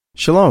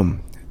Shalom.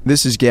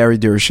 This is Gary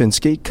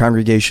Durashinsky,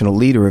 Congregational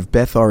Leader of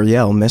Beth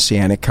Ariel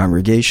Messianic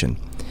Congregation.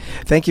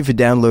 Thank you for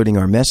downloading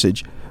our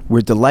message.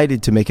 We're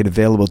delighted to make it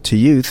available to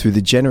you through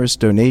the generous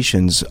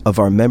donations of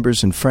our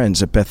members and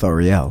friends at Beth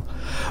Ariel.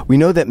 We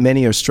know that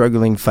many are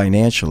struggling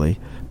financially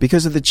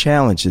because of the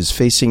challenges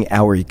facing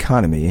our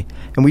economy,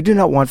 and we do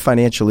not want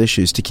financial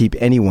issues to keep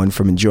anyone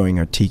from enjoying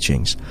our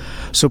teachings.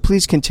 So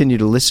please continue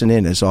to listen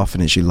in as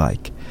often as you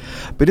like.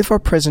 But if our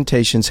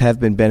presentations have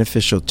been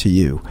beneficial to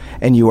you,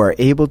 and you are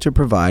able to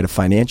provide a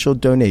financial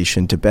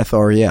donation to Beth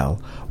Ariel,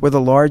 whether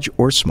large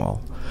or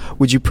small,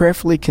 would you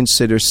prayerfully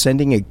consider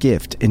sending a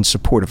gift in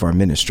support of our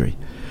ministry?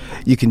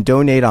 You can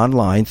donate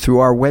online through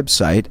our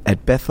website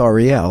at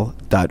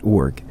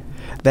bethariel.org.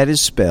 That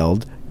is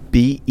spelled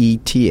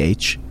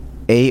BETHARIEL.org.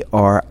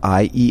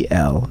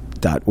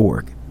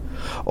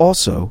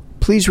 Also,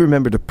 please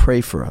remember to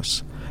pray for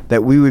us,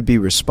 that we would be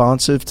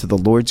responsive to the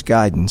Lord's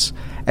guidance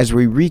as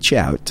we reach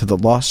out to the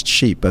lost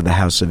sheep of the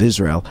house of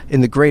Israel in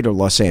the greater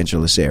Los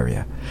Angeles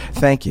area.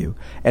 Thank you,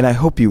 and I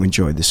hope you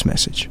enjoyed this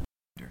message.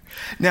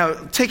 Now,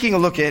 taking a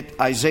look at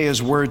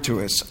Isaiah's word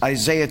to us,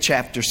 Isaiah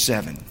chapter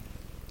 7.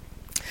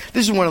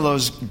 This is one of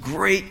those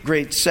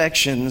great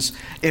sections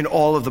in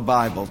all of the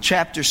Bible.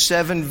 Chapter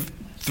 7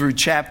 through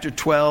chapter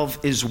 12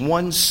 is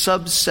one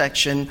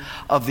subsection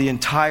of the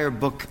entire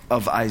book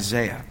of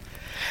Isaiah.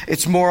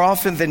 It's more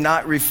often than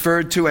not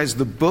referred to as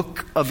the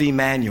book of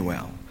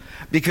Emmanuel,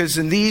 because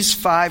in these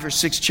 5 or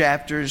 6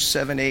 chapters,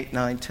 7, 8,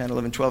 9, 10,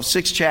 11, 12,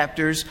 6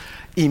 chapters,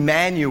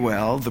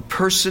 Emmanuel, the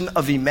person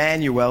of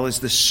Emmanuel, is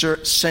the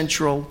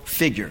central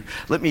figure.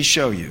 Let me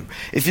show you.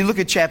 If you look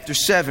at chapter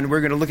 7,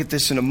 we're going to look at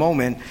this in a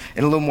moment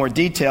in a little more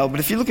detail, but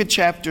if you look at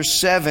chapter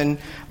 7,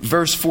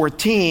 verse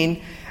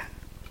 14,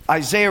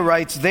 Isaiah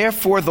writes,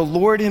 "Therefore the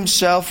Lord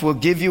himself will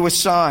give you a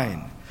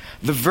sign.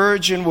 The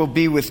virgin will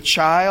be with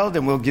child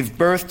and will give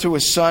birth to a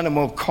son and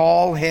will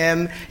call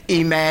him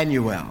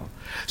Emmanuel."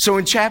 So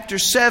in chapter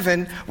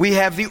 7, we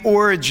have the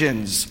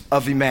origins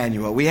of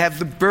Emmanuel. We have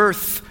the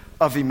birth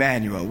of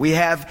Emmanuel. We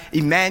have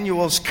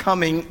Emmanuel's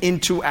coming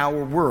into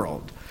our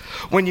world.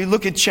 When you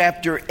look at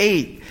chapter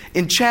 8,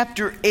 in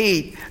chapter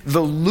 8,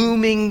 the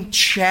looming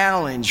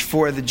challenge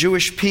for the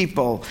Jewish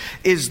people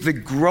is the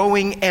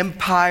growing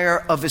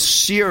empire of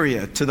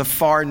Assyria to the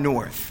far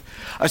north.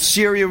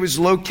 Assyria was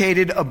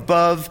located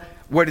above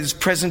what is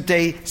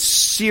present-day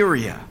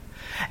Syria.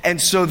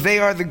 And so they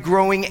are the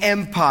growing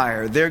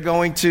empire. They're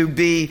going to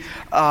be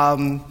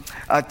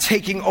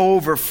taking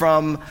over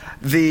from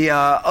the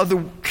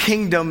other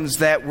kingdoms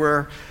that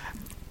were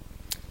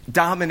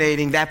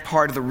dominating that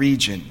part of the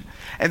region.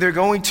 And they're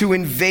going to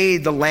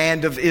invade the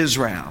land of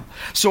Israel.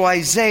 So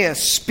Isaiah,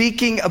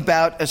 speaking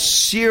about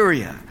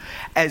Assyria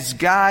as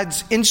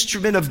God's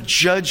instrument of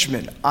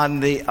judgment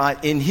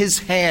in his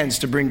hands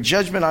to bring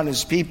judgment on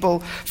his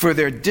people for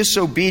their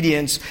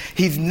disobedience,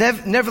 he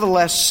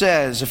nevertheless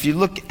says, if you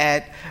look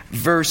at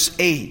verse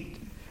 8,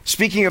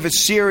 speaking of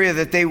Assyria,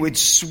 that they would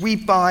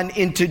sweep on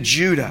into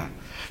Judah,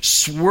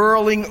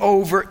 swirling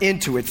over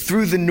into it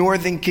through the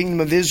northern kingdom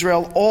of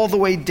Israel all the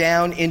way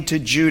down into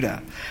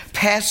Judah,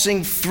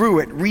 passing through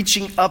it,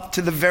 reaching up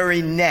to the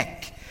very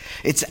neck.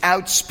 Its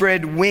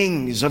outspread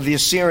wings of the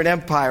Assyrian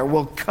Empire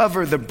will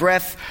cover the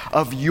breadth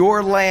of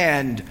your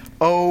land,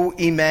 O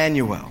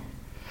Emmanuel.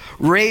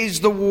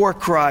 Raise the war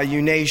cry,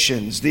 you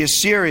nations, the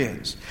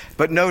Assyrians.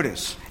 But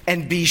notice,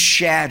 and be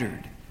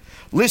shattered.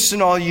 Listen,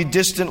 all you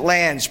distant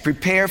lands,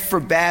 prepare for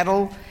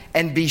battle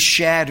and be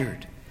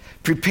shattered.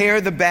 Prepare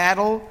the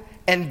battle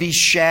and be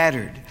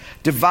shattered.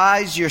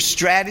 Devise your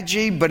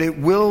strategy, but it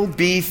will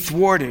be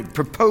thwarted.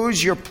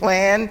 Propose your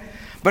plan,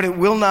 but it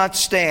will not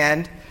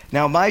stand.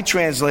 Now, my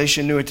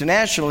translation, New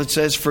International, it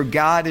says, "For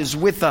God is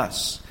with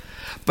us."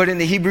 But in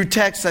the Hebrew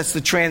text, that's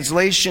the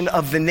translation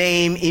of the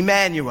name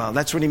Emmanuel.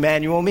 That's what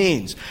Emmanuel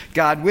means,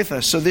 God with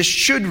us. So this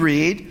should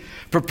read,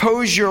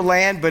 "Propose your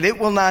land, but it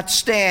will not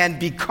stand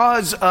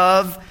because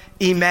of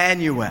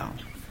Emmanuel."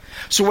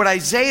 So what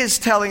Isaiah is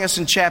telling us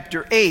in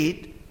chapter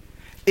 8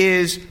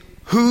 is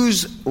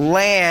whose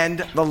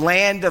land the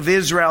land of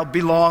Israel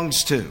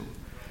belongs to.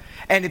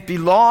 And it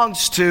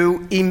belongs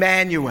to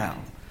Emmanuel.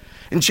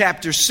 In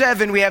chapter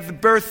 7, we have the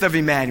birth of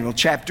Emmanuel.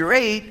 Chapter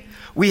 8,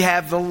 we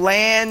have the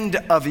land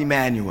of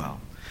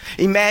Emmanuel.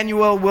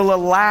 Emmanuel will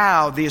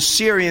allow the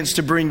Assyrians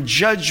to bring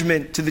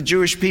judgment to the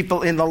Jewish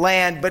people in the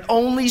land, but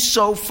only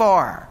so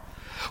far.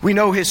 We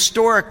know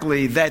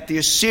historically that the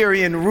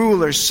Assyrian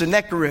ruler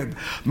Sennacherib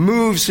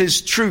moves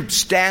his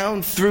troops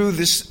down through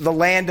the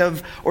land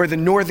of, or the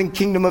northern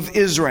kingdom of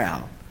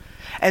Israel.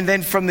 And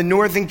then from the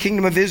northern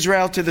kingdom of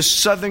Israel to the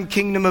southern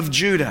kingdom of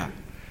Judah.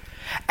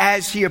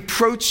 As he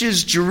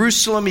approaches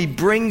Jerusalem, he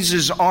brings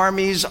his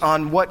armies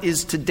on what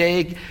is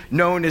today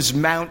known as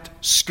Mount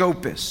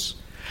Scopus.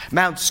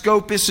 Mount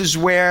Scopus is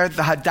where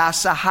the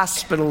Hadassah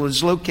Hospital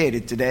is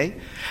located today.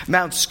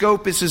 Mount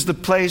Scopus is the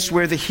place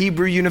where the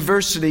Hebrew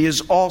University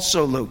is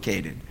also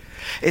located.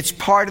 It's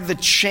part of the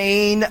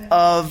chain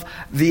of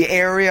the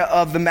area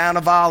of the Mount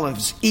of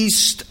Olives,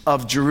 east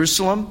of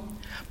Jerusalem,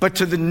 but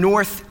to the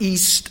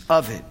northeast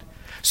of it.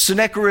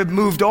 Sennacherib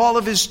moved all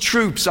of his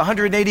troops,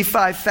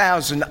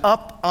 185,000,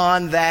 up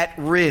on that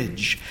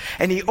ridge,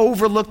 and he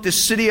overlooked the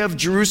city of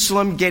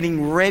Jerusalem,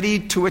 getting ready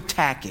to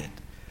attack it.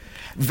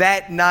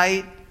 That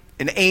night,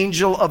 an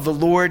angel of the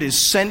Lord is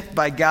sent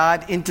by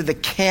God into the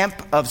camp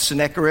of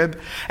Sennacherib,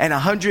 and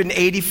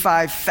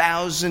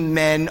 185,000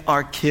 men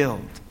are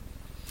killed.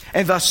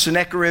 And thus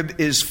Sennacherib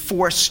is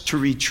forced to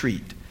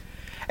retreat.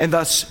 And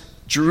thus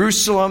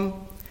Jerusalem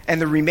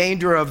and the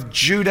remainder of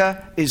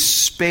Judah is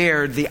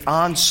spared the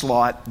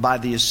onslaught by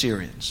the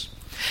Assyrians.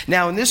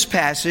 Now in this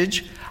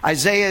passage,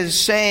 Isaiah is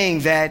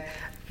saying that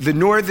the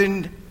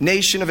northern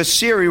nation of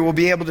Assyria will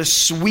be able to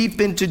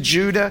sweep into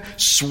Judah,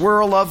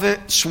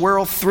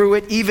 swirl through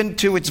it, even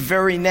to its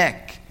very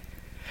neck.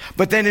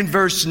 But then in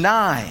verse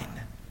 9,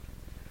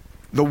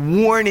 the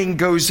warning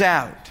goes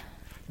out.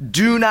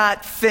 Do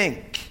not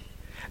think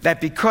that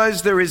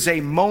because there is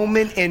a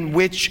moment in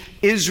which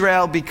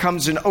Israel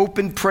becomes an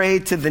open prey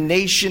to the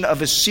nation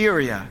of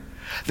Assyria,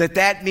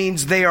 that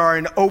means they are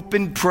an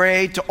open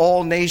prey to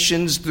all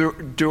nations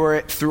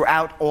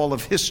throughout all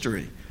of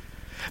history.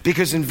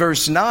 Because in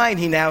verse 9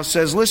 he now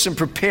says, listen,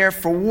 prepare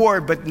for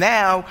war, but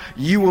now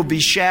you will be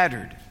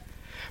shattered.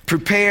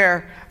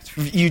 Prepare,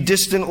 you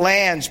distant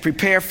lands,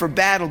 prepare for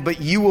battle, but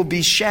you will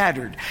be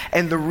shattered.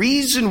 And the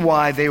reason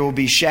why they will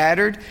be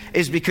shattered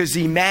is because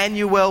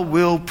Emmanuel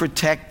will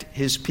protect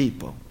his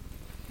people.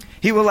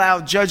 He will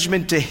allow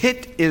judgment to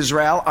hit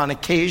Israel on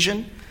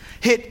occasion,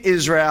 hit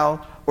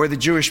Israel or the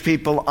Jewish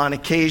people on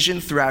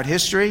occasion throughout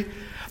history,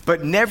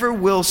 but never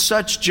will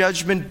such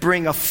judgment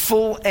bring a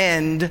full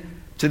end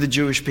to the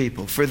Jewish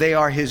people, for they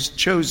are his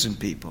chosen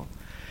people.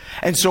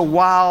 And so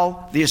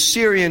while the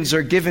Assyrians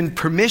are given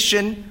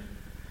permission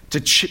to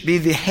be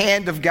the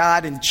hand of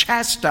God in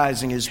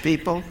chastising his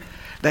people,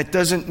 that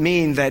doesn't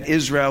mean that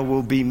Israel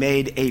will be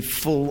made a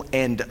full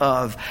end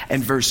of.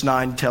 And verse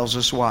 9 tells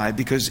us why.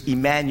 Because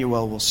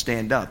Emmanuel will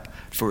stand up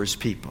for his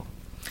people.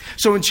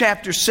 So in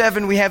chapter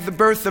 7, we have the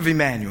birth of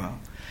Emmanuel.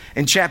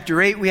 In chapter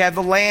 8, we have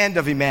the land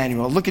of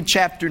Emmanuel. Look at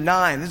chapter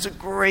 9. This is a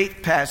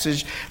great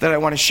passage that I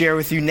want to share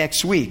with you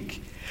next week.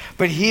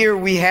 But here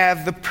we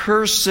have the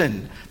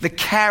person, the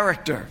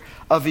character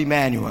of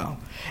Emmanuel.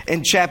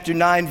 In chapter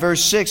 9,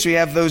 verse 6, we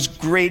have those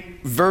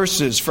great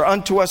verses. For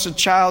unto us a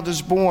child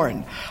is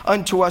born,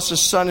 unto us a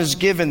son is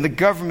given, the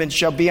government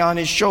shall be on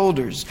his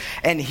shoulders,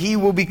 and he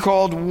will be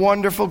called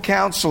Wonderful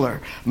Counselor,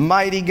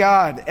 Mighty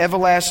God,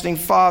 Everlasting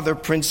Father,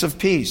 Prince of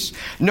Peace.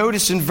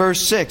 Notice in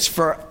verse 6,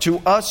 for to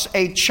us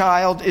a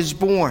child is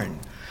born.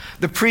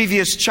 The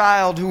previous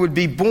child who would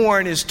be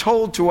born is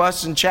told to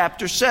us in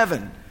chapter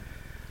 7.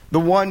 The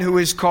one who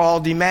is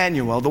called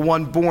Emmanuel, the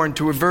one born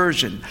to a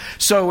virgin.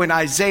 So in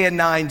Isaiah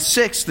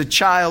 9:6, the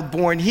child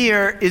born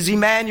here is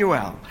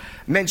Emmanuel,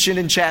 mentioned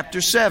in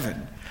chapter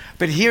 7.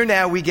 But here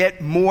now we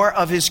get more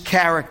of his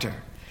character.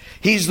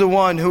 He's the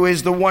one who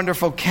is the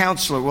Wonderful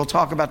Counselor. We'll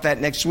talk about that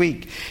next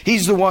week.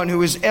 He's the one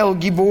who is El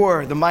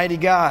Gibor, the mighty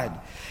God.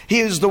 He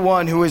is the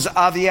one who is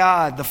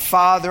Aviad, the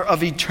Father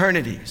of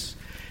eternities.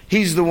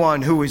 He's the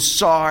one who is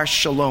Sar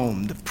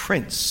Shalom, the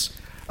Prince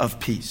of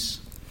Peace.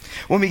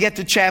 When we get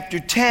to chapter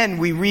 10,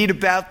 we read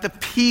about the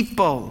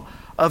people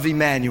of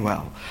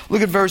Emmanuel.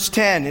 Look at verse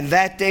 10. In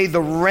that day,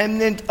 the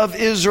remnant of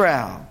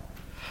Israel,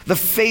 the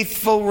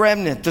faithful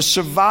remnant, the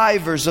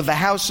survivors of the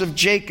house of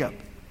Jacob,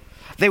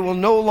 they will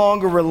no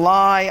longer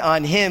rely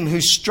on him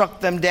who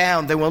struck them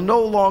down. They will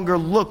no longer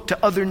look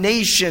to other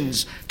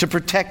nations to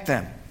protect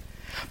them,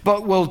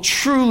 but will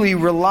truly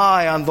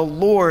rely on the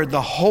Lord,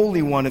 the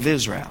Holy One of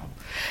Israel.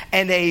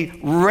 And a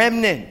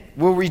remnant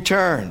will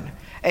return.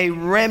 A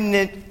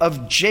remnant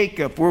of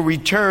Jacob will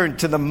return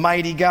to the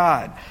mighty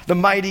God. The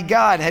mighty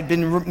God had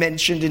been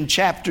mentioned in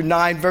chapter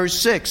 9, verse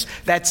 6.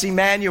 That's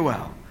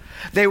Emmanuel.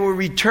 They will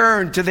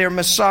return to their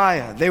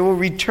Messiah. They will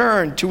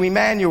return to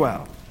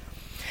Emmanuel.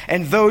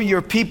 And though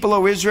your people,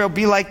 O Israel,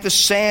 be like the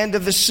sand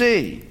of the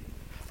sea,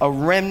 a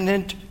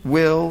remnant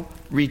will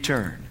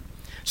return.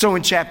 So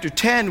in chapter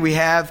 10, we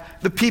have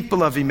the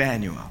people of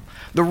Emmanuel,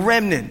 the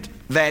remnant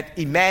that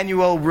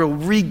Emmanuel will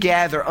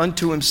regather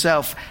unto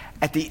himself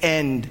at the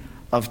end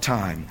of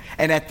time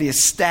and at the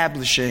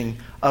establishing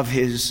of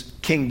his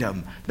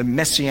kingdom, the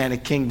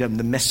Messianic kingdom,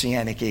 the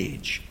Messianic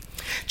age.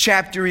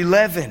 Chapter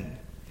 11,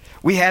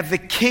 we have the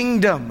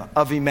kingdom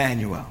of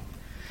Emmanuel.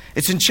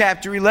 It's in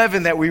chapter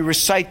 11 that we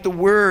recite the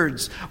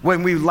words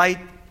when we light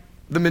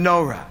the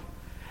menorah.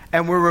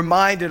 And we're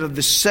reminded of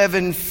the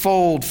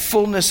sevenfold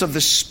fullness of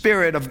the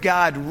Spirit of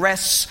God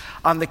rests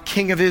on the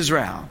King of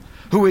Israel,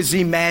 who is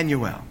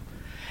Emmanuel.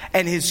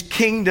 And his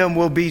kingdom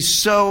will be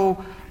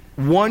so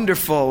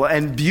wonderful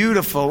and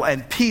beautiful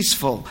and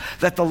peaceful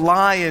that the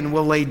lion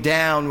will lay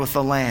down with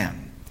the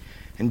lamb,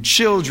 and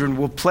children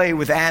will play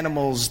with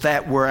animals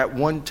that were at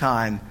one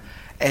time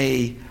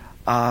a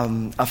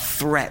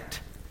threat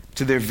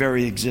to their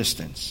very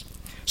existence.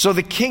 So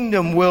the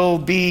kingdom will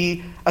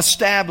be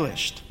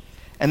established,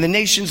 and the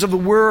nations of the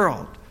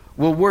world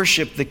will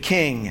worship the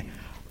King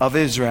of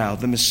Israel,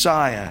 the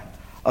Messiah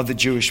of the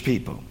Jewish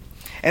people.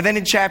 And then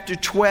in chapter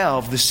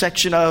 12, the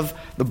section of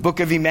the book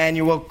of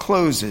Emmanuel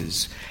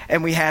closes,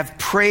 and we have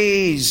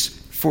praise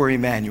for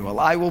Emmanuel.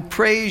 I will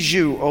praise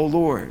you, O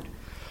Lord.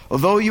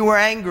 Although you were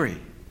angry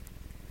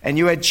and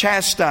you had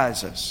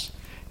chastised us,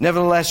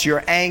 nevertheless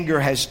your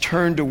anger has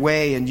turned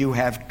away and you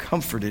have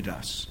comforted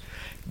us.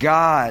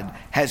 God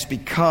has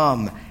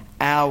become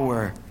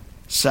our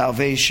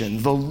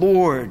salvation. The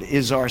Lord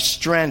is our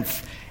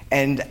strength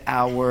and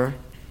our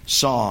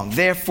song.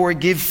 Therefore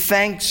give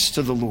thanks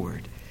to the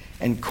Lord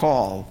and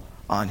call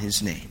on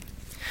his name.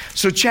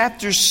 So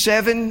chapters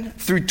 7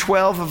 through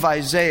 12 of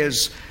Isaiah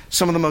is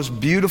some of the most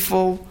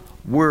beautiful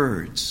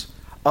words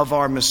of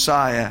our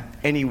Messiah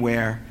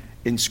anywhere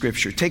in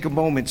Scripture. Take a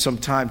moment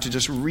sometime to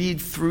just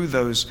read through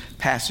those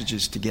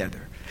passages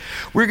together.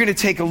 We're going to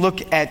take a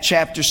look at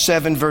chapter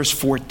 7, verse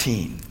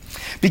 14.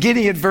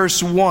 Beginning at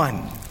verse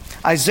 1,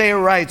 Isaiah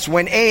writes,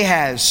 "When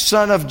Ahaz,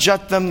 son of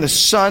Jotham, the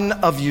son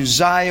of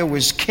Uzziah,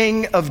 was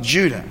king of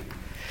Judah,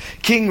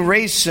 King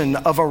Rezin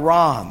of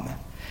Aram,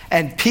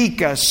 and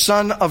Pekah,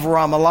 son of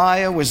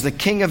Remaliah, was the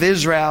king of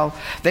Israel,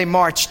 they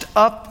marched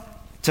up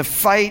to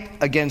fight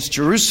against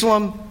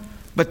Jerusalem,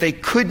 but they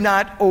could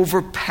not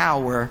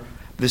overpower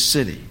the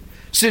city."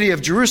 City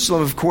of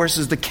Jerusalem, of course,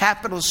 is the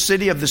capital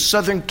city of the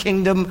southern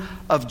kingdom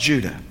of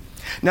Judah.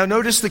 Now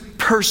notice the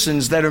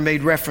persons that are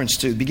made reference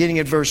to, beginning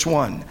at verse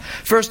 1.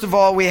 First of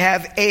all, we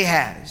have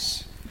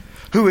Ahaz,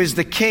 who is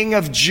the king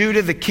of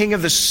Judah, the king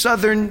of the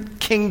southern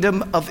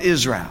kingdom of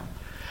Israel.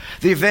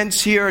 The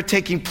events here are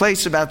taking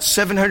place about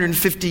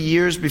 750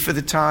 years before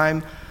the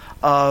time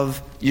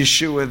of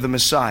Yeshua the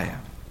Messiah.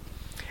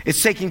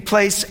 It's taking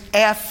place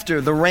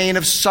after the reign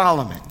of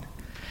Solomon.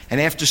 And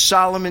after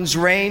Solomon's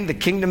reign, the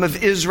kingdom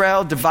of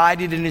Israel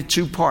divided into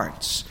two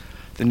parts.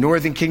 The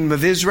northern kingdom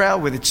of Israel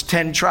with its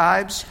 10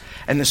 tribes,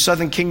 and the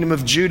southern kingdom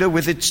of Judah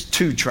with its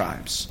 2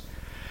 tribes.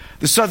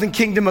 The southern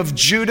kingdom of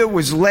Judah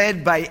was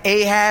led by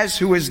Ahaz,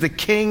 who was the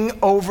king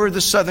over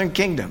the southern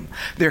kingdom.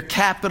 Their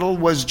capital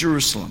was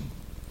Jerusalem.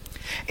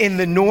 In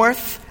the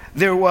north,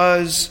 there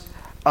was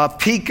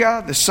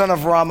Pekah, the son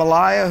of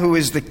Remaliah, who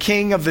is the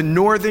king of the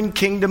northern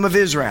kingdom of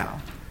Israel.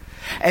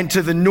 And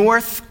to the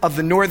north of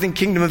the northern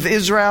kingdom of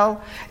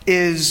Israel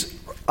is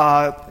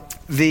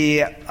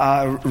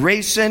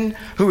Rezin,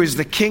 who is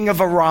the king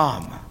of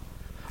Aram.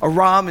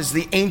 Aram is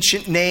the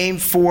ancient name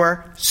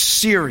for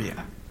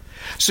Syria.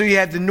 So you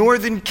had the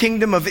northern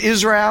kingdom of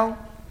Israel,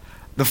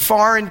 the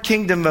foreign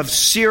kingdom of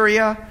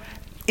Syria,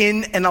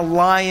 in an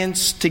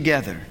alliance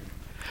together.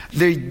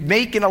 They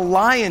make an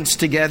alliance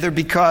together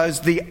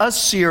because the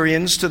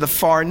Assyrians to the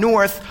far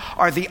north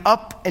are the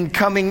up and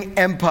coming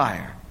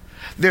empire.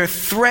 They're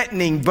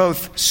threatening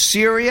both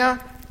Syria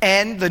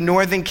and the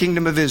northern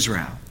kingdom of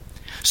Israel.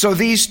 So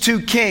these two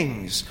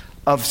kings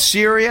of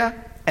Syria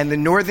and the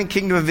northern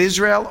kingdom of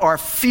Israel are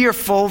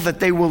fearful that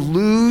they will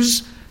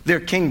lose their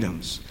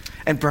kingdoms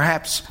and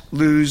perhaps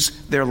lose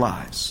their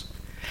lives.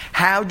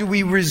 How do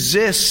we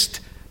resist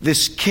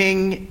this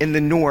king in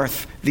the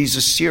north, these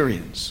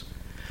Assyrians?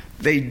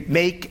 They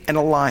make an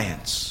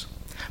alliance.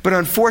 But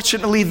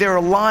unfortunately, their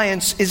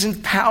alliance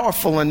isn't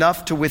powerful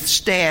enough to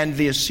withstand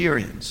the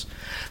Assyrians.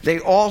 They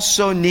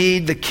also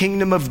need the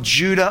kingdom of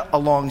Judah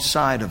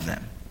alongside of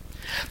them.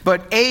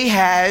 But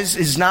Ahaz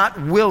is not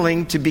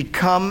willing to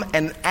become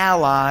an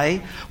ally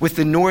with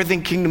the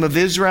northern kingdom of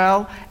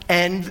Israel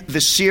and the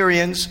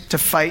Syrians to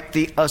fight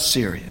the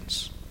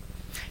Assyrians.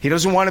 He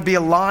doesn't want to be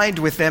aligned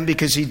with them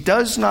because he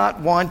does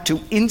not want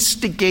to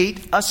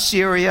instigate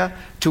Assyria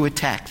to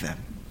attack them.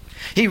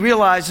 He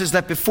realizes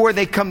that before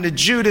they come to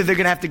Judah, they're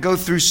going to have to go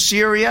through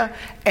Syria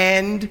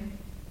and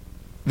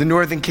the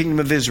northern kingdom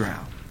of Israel.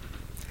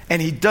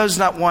 And he does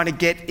not want to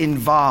get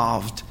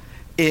involved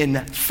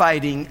in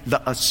fighting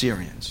the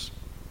Assyrians.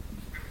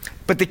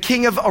 But the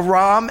king of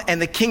Aram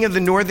and the king of the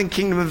northern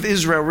kingdom of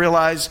Israel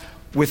realize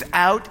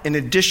without an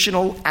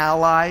additional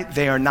ally,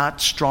 they are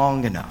not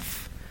strong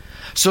enough.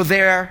 So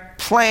their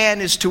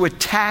plan is to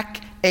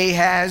attack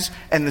Ahaz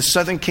and the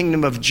southern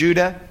kingdom of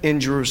Judah in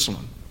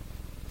Jerusalem.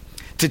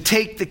 To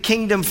take the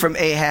kingdom from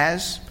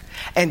Ahaz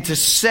and to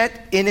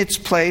set in its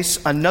place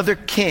another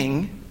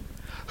king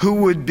who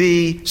would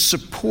be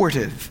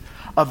supportive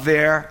of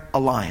their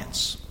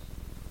alliance.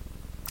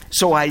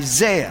 So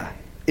Isaiah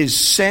is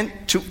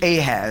sent to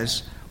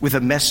Ahaz with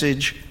a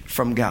message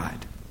from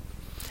God.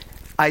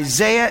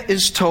 Isaiah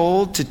is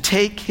told to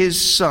take his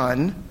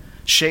son,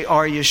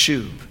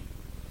 Shear-Yashub.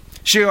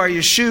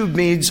 Shear-Yashub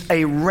means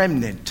a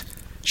remnant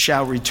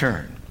shall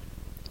return.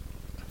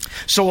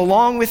 So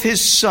along with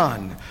his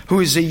son, who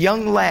is a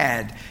young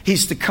lad,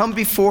 he's to come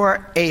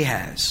before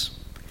Ahaz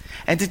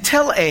and to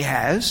tell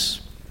Ahaz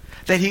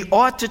that he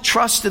ought to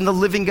trust in the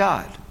living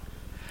God,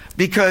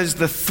 because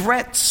the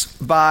threats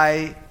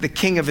by the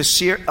king of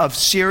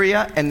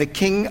Syria and the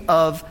king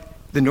of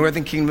the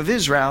northern kingdom of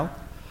Israel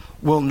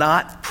will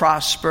not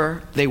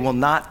prosper. They will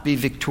not be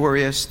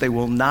victorious. They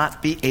will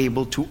not be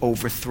able to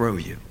overthrow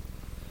you.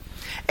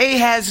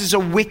 Ahaz is a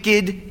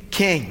wicked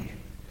king.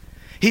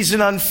 He's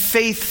an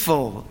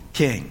unfaithful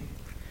king.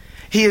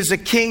 He is a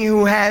king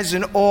who has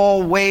in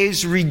all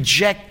ways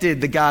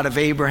rejected the God of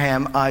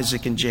Abraham,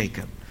 Isaac, and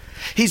Jacob.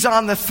 He's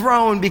on the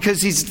throne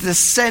because he's a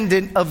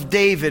descendant of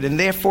David and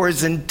therefore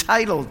is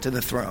entitled to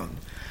the throne.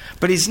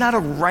 but he's not a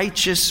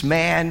righteous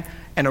man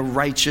and a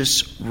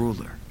righteous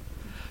ruler.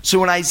 So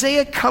when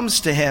Isaiah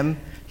comes to him,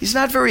 he's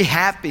not very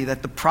happy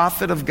that the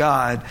prophet of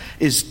God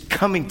is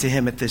coming to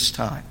him at this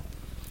time.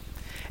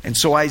 And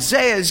so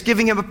Isaiah is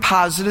giving him a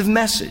positive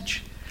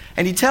message.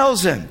 And he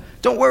tells him,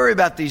 don't worry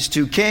about these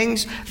two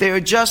kings. They are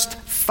just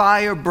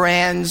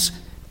firebrands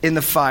in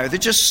the fire. They're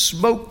just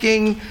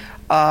smoking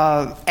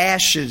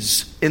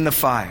ashes in the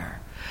fire.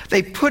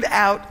 They put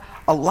out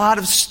a lot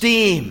of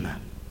steam,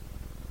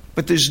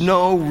 but there's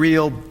no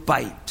real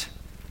bite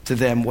to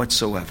them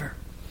whatsoever.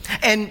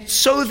 And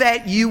so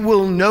that you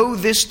will know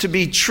this to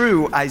be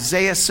true,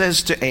 Isaiah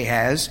says to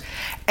Ahaz,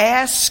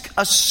 ask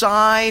a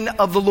sign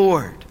of the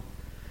Lord.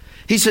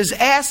 He says,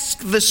 ask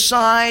the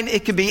sign.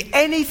 It can be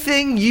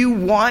anything you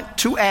want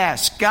to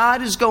ask.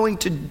 God is going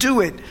to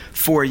do it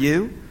for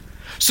you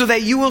so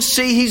that you will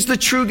see he's the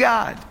true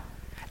God.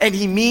 And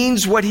he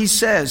means what he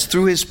says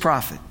through his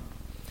prophet.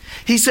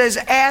 He says,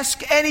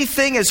 ask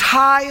anything as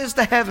high as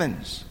the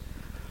heavens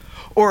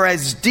or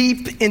as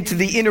deep into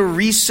the inner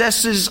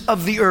recesses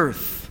of the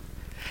earth.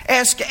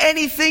 Ask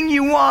anything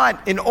you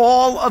want in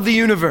all of the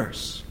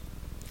universe.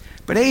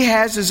 But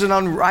Ahaz is an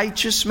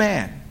unrighteous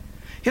man.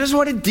 He doesn't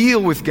want to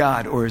deal with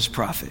God or his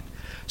prophet.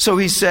 So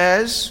he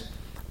says,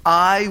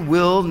 I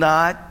will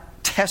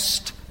not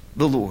test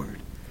the Lord.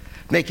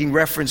 Making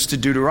reference to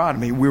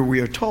Deuteronomy, where we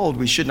are told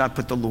we should not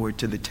put the Lord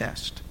to the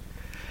test.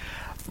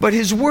 But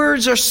his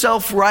words are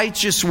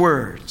self-righteous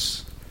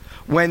words.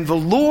 When the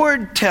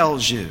Lord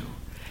tells you,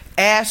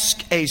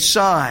 ask a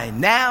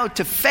sign, now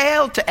to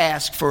fail to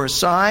ask for a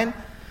sign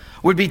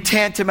would be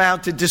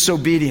tantamount to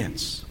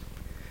disobedience.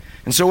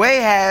 And so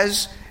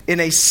Ahaz, in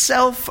a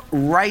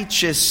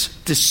self-righteous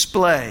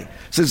display,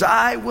 says,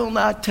 I will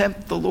not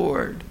tempt the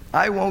Lord.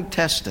 I won't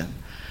test him.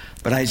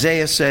 But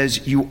Isaiah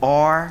says, you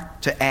are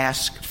to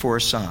ask for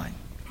a sign.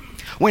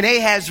 When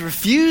Ahaz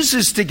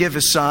refuses to give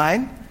a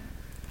sign,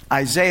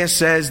 Isaiah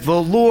says,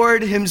 the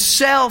Lord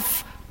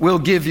himself will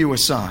give you a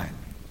sign.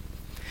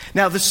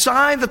 Now, the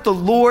sign that the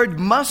Lord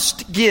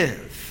must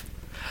give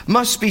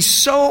must be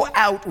so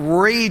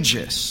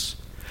outrageous,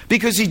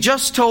 because he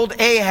just told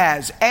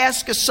Ahaz,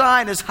 ask a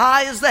sign as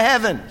high as the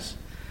heavens.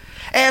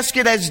 Ask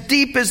it as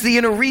deep as the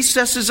inner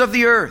recesses of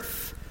the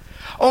earth.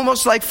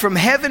 Almost like from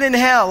heaven and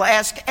hell,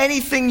 ask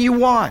anything you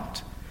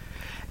want.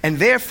 And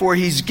therefore,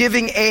 he's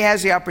giving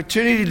Ahaz the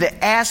opportunity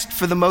to ask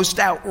for the most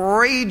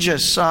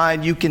outrageous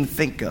sign you can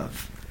think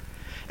of.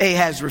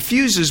 Ahaz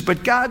refuses,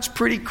 but God's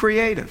pretty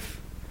creative.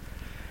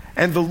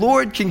 And the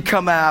Lord can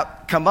come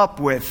up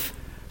with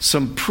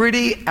some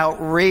pretty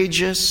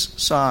outrageous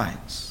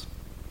signs.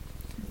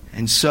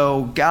 And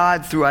so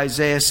God, through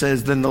Isaiah,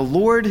 says, then the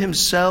Lord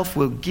himself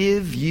will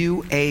give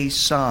you a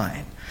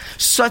sign,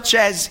 such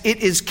as it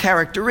is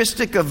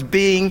characteristic of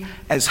being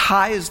as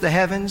high as the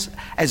heavens,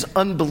 as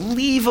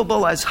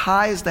unbelievable as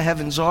high as the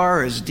heavens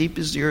are, as deep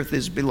as the earth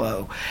is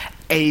below.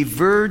 A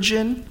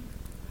virgin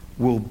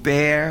will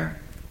bear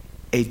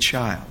a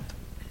child,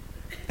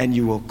 and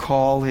you will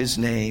call his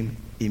name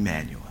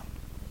Emmanuel.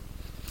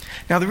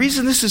 Now, the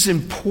reason this is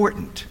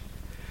important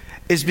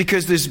is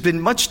because there's been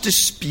much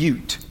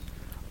dispute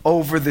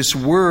over this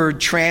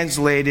word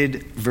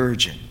translated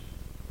virgin.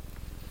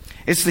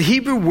 It's the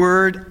Hebrew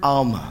word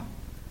Alma.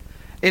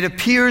 It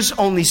appears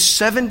only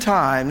 7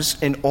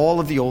 times in all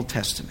of the Old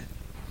Testament.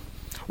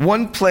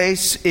 One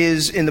place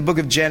is in the book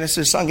of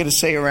Genesis, I'm going to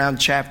say around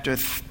chapter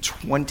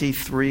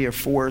 23 or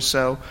 4 or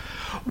so,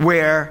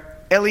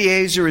 where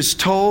Eliezer is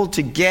told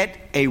to get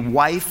a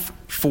wife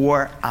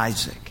for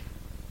Isaac.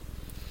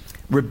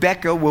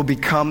 Rebekah will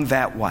become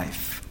that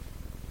wife.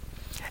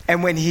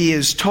 And when he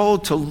is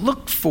told to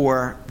look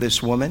for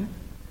this woman,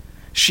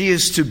 she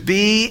is to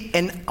be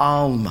an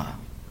Alma.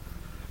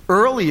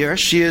 Earlier,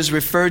 she is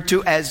referred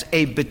to as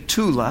a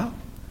Betula,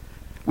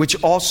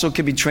 which also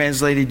can be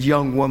translated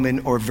young woman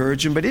or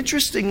virgin. But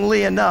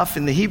interestingly enough,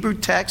 in the Hebrew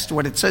text,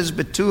 when it says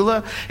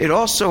Betula, it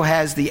also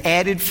has the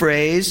added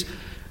phrase,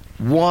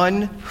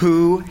 one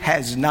who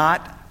has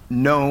not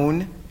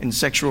known in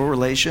sexual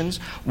relations,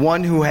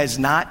 one who has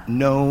not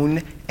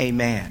known a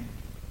man.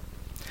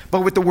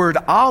 But with the word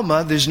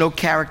Alma, there's no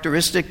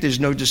characteristic, there's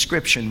no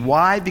description.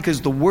 Why?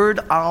 Because the word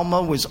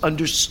Alma was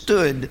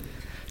understood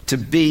to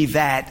be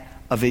that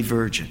of a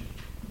virgin.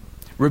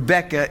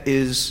 Rebekah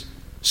is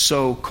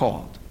so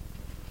called.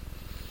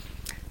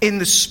 In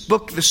this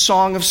book, The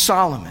Song of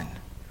Solomon,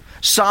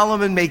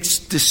 Solomon makes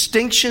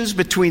distinctions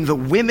between the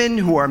women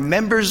who are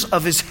members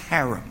of his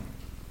harem.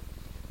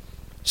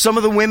 Some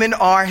of the women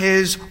are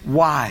his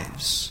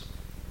wives.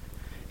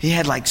 He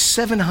had like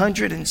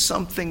 700 and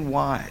something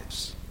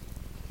wives.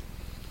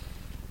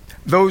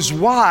 Those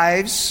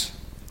wives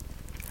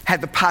had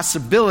the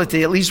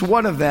possibility, at least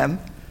one of them,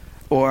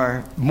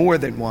 or more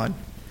than one,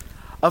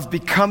 of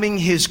becoming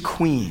his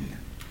queen.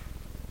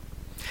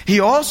 He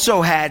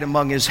also had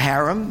among his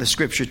harem, the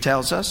scripture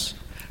tells us,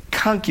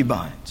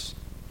 concubines.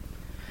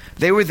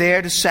 They were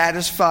there to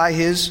satisfy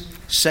his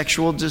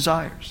sexual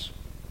desires.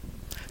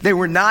 They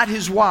were not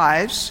his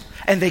wives,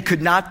 and they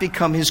could not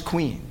become his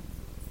queen.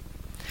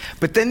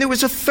 But then there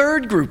was a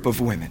third group of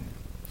women.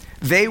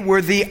 They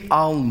were the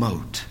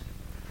almot.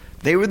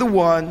 They were the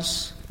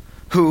ones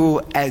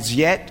who as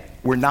yet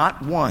were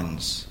not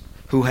ones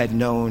who had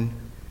known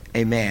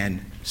a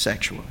man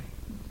sexually.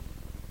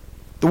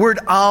 The word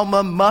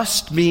alma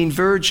must mean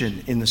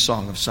virgin in the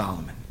Song of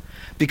Solomon,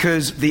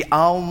 because the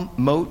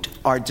almot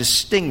are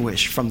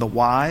distinguished from the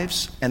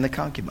wives and the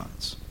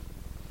concubines.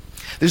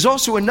 There's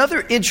also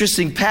another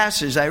interesting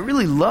passage I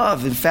really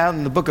love and found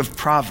in the book of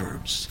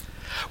Proverbs,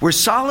 where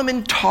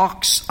Solomon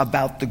talks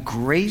about the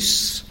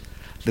grace,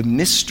 the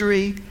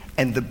mystery,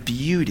 and the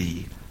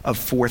beauty of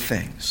four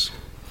things.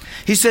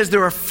 He says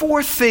there are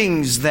four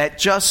things that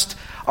just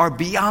are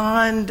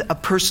beyond a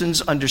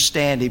person's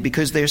understanding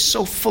because they're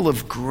so full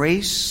of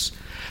grace,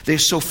 they're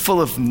so full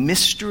of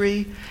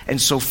mystery,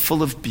 and so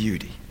full of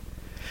beauty.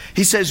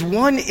 He says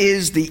one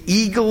is the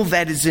eagle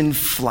that is in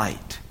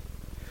flight.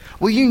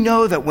 Well, you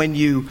know that when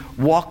you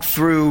walk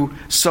through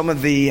some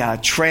of the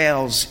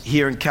trails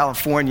here in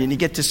California and you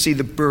get to see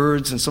the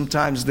birds, and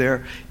sometimes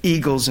they're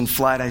eagles in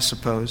flight, I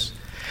suppose.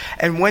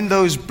 And when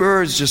those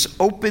birds just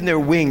open their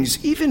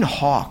wings, even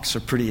hawks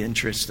are pretty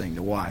interesting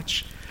to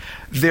watch.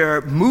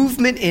 Their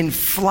movement in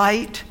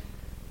flight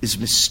is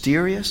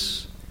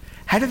mysterious.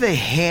 How do they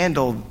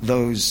handle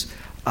those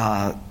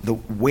the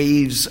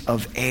waves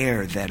of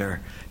air that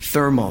are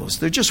thermals?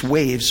 They're just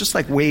waves, just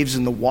like waves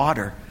in the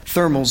water.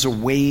 Thermals are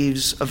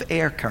waves of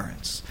air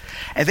currents.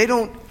 And they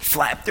don't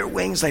flap their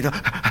wings. They don't,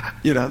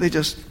 they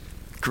just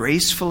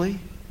gracefully,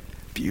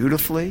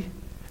 beautifully,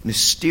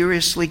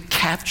 mysteriously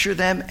capture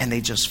them, and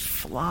they just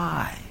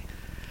fly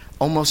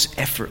almost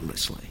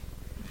effortlessly.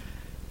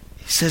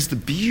 He says the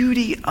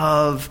beauty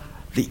of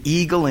the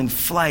eagle in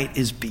flight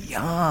is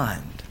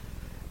beyond,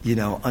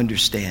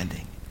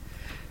 understanding.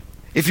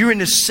 If you're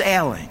into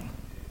sailing,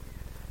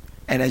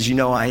 and as you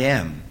know I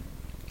am,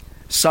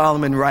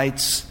 Solomon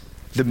writes,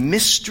 the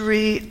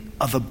mystery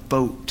of a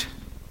boat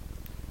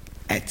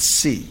at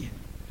sea,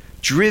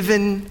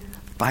 driven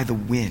by the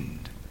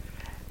wind,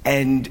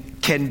 and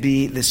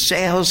the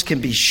sails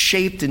can be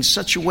shaped in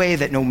such a way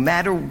that no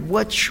matter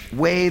which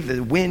way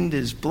the wind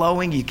is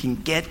blowing, you can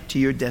get to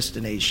your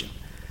destination.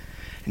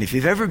 And if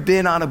you've ever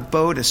been on a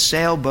boat, a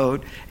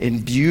sailboat,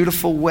 in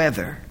beautiful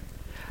weather,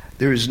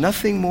 there is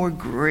nothing more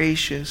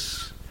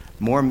gracious,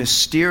 more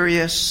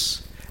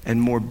mysterious,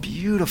 and more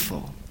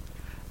beautiful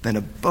than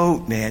a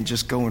boat, man,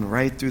 just going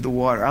right through the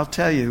water. I'll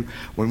tell you,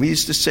 when we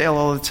used to sail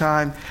all the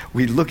time,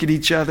 we'd look at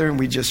each other and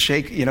we'd just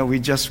shake, we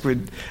just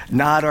would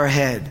nod our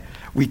head.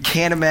 We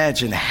can't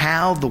imagine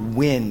how the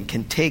wind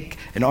can take,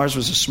 and ours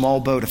was a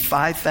small boat, a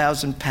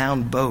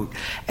 5,000-pound boat,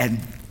 and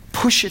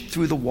push it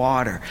through the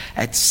water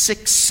at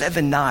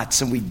 6-7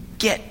 knots, and we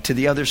get to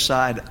the other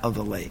side of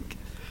the lake.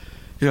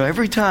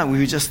 Every time we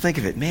would just think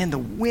of it, man, the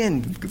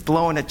wind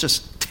blowing at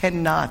just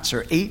 10 knots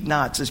or 8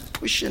 knots is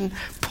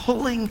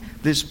pulling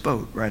this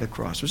boat right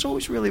across. It was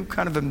always really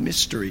kind of a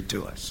mystery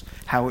to us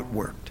how it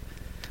worked.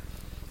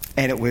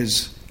 And it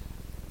was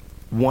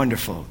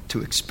wonderful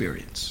to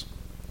experience.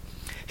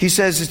 He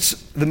says it's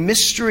the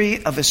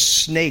mystery of a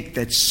snake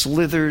that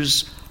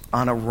slithers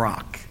on a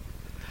rock.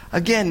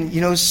 Again,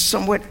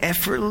 somewhat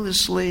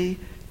effortlessly,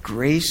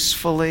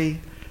 gracefully,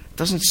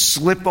 doesn't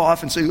slip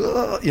off and say,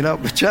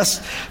 but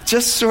just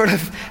sort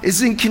of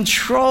is in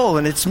control,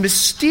 and it's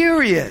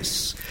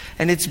mysterious,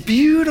 and it's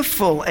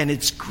beautiful, and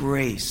it's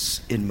grace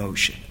in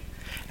motion.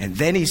 And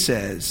then he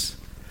says,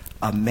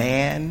 a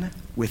man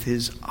with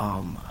his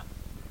alma.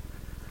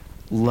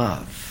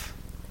 Love,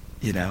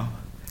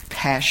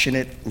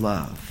 passionate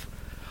love.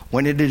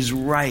 When it is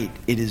right,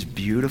 it is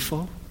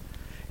beautiful,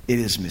 it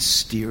is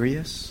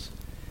mysterious,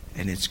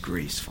 and it's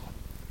graceful.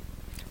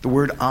 The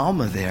word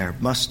alma there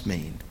must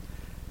mean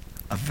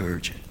a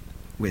virgin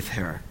with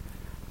her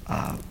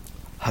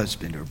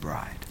husband or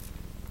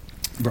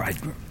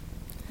bridegroom.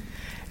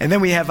 And then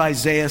we have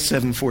Isaiah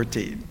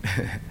 7:14,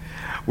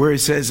 where he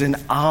says, an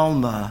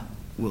alma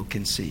will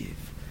conceive.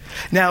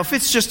 Now, if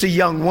it's just a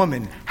young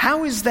woman,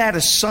 how is that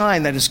a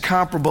sign that is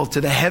comparable to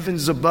the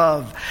heavens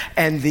above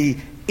and the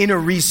inner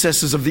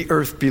recesses of the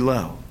earth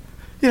below?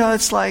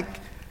 It's like,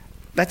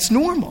 that's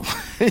normal.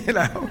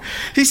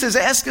 He says,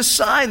 ask a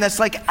sign that's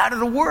like out of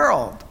the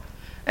world.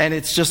 And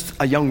it's just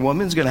a young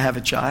woman's going to have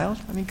a child?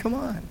 I mean, come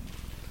on.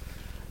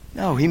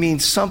 No, he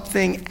means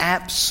something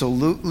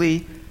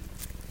absolutely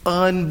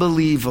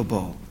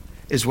unbelievable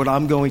is what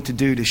I'm going to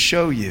do to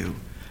show you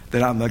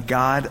that I'm a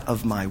God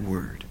of my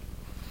word.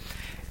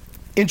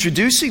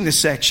 Introducing the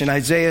section,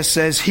 Isaiah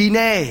says,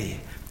 Hine,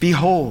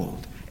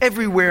 behold.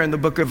 Everywhere in the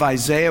book of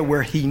Isaiah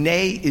where Hine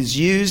is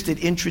used, it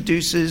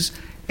introduces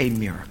a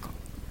miracle.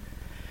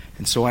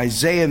 And so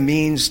Isaiah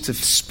means to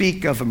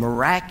speak of a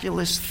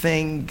miraculous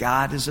thing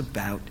God is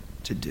about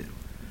to do.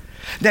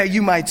 Now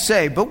you might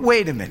say, but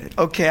wait a minute.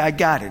 Okay, I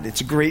got it.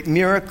 It's a great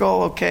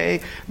miracle. Okay,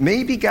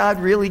 maybe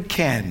God really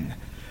can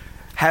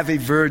have a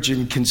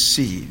virgin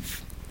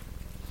conceive.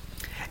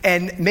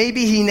 And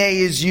maybe Hine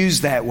is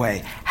used that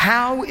way.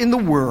 How in the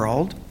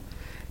world,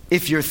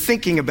 if you're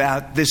thinking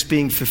about this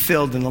being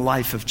fulfilled in the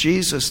life of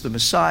Jesus, the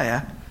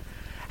Messiah,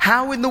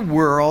 how in the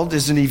world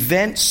is an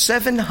event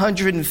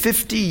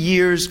 750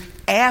 years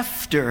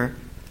after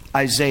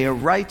Isaiah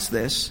writes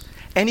this,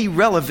 any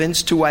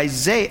relevance to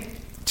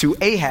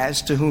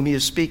Ahaz, to whom he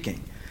is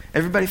speaking.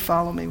 Everybody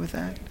follow me with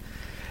that?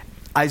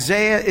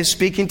 Isaiah is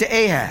speaking to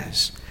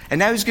Ahaz. And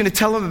now he's going to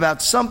tell him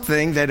about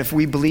something that, if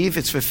we believe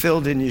it's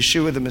fulfilled in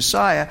Yeshua the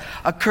Messiah,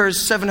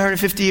 occurs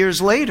 750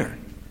 years later.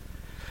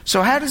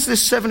 So how does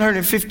this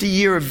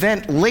 750-year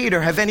event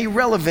later have any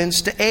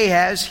relevance to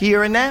Ahaz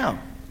here and now?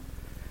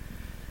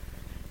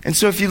 And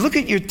so if you look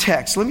at your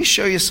text, let me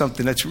show you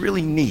something that's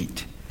really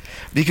neat.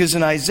 Because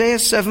in Isaiah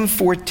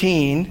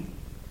 7:14,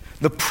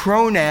 the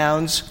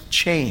pronouns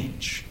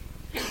change.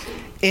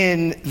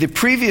 In the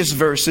previous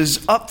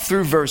verses, up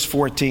through verse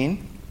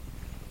 14,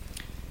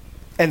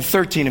 and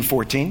 13 and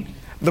 14,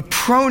 the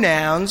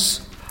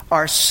pronouns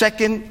are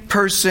second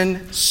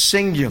person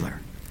singular.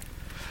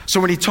 So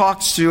when he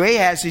talks to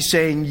Ahaz, he's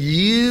saying,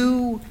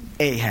 you,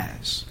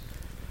 Ahaz,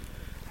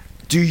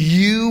 do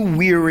you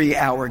weary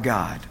our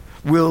God?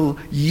 Will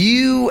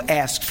you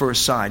ask for a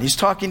sign? He's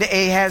talking to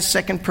Ahaz,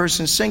 second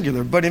person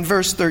singular. But in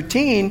verse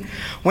 13,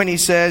 when he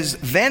says,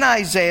 then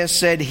Isaiah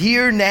said,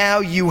 hear now,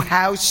 you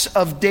house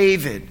of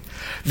David.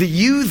 The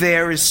you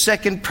there is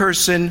second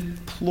person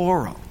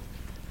plural.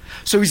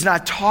 So he's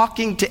not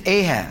talking to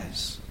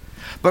Ahaz,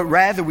 but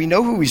rather we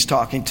know who he's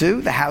talking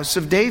to, the house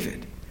of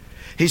David.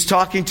 He's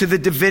talking to the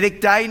Davidic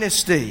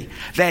dynasty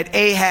that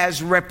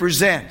Ahaz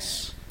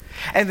represents.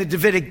 And the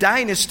Davidic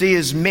dynasty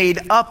is made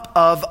up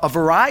of a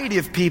variety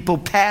of people,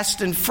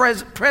 past and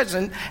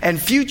present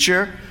and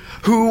future,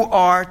 who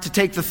are to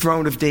take the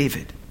throne of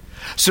David.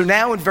 So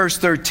now in verse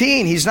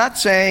 13, he's not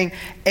saying,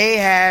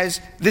 Ahaz,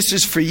 this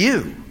is for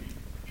you.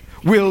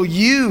 Will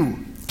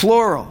you,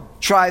 plural,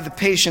 try the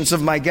patience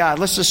of my God?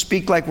 Let's just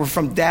speak like we're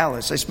from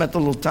Dallas. I spent a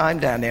little time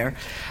down there.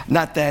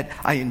 Not that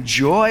I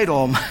enjoyed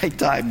all my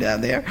time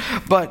down there,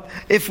 but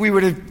if we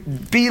were to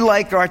be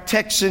like our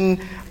Texan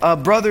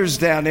brothers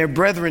down there,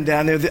 brethren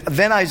down there,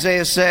 then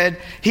Isaiah said,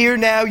 hear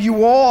now,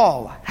 you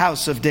all,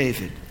 house of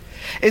David.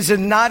 Is it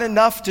not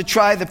enough to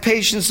try the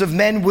patience of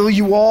men? Will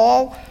you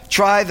all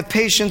try the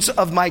patience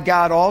of my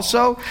God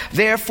also?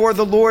 Therefore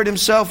the Lord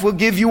himself will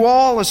give you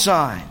all a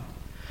sign.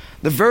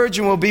 The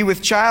virgin will be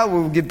with child,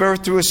 will give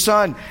birth to a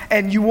son,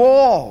 and you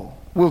all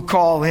will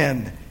call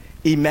him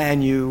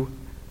Emmanuel.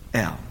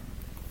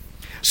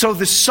 So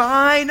the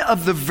sign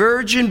of the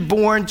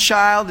virgin-born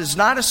child is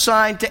not a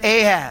sign to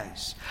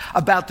Ahaz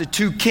about the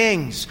two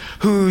kings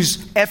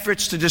whose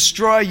efforts to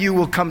destroy you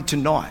will come to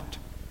naught.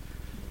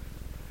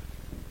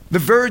 The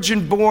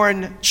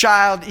virgin-born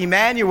child,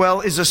 Emmanuel,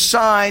 is a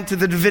sign to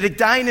the Davidic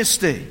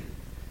dynasty.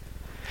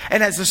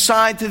 And as a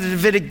sign to the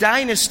Davidic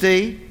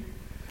dynasty,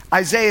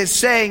 Isaiah is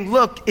saying,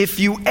 look, if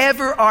you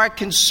ever are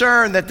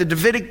concerned that the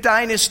Davidic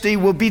dynasty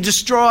will be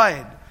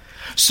destroyed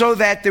so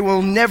that there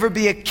will never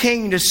be a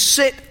king to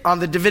sit on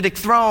the Davidic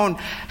throne,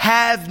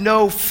 have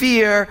no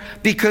fear,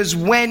 because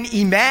when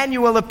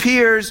Emmanuel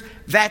appears,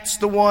 that's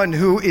the one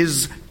who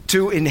is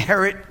to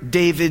inherit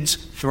David's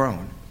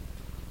throne.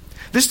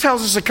 This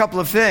tells us a couple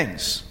of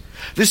things.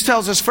 This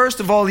tells us, first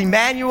of all,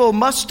 Emmanuel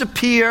must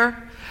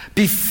appear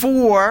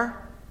before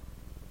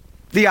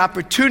the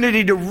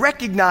opportunity to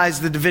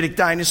recognize the Davidic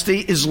dynasty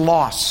is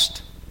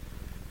lost.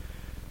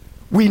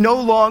 We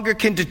no longer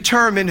can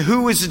determine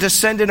who is a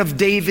descendant of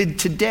David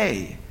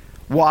today.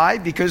 Why?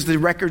 Because the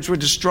records were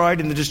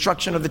destroyed in the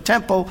destruction of the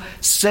temple,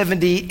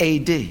 70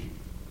 AD.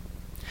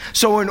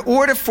 So in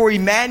order for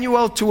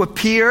Emmanuel to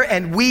appear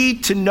and we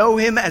to know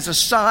him as a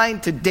sign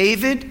to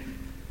David,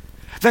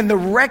 then the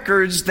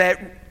records that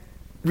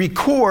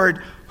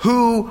record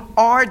who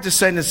are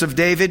descendants of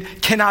David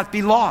cannot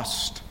be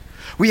lost.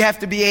 We have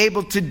to be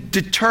able to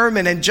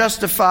determine and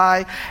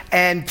justify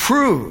and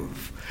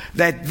prove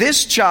that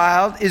this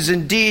child is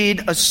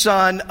indeed a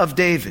son of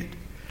David.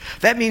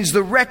 That means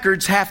the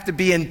records have to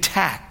be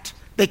intact.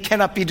 They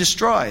cannot be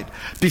destroyed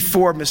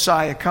before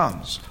Messiah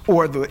comes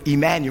or the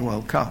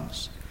Emmanuel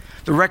comes.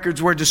 The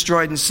records were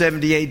destroyed in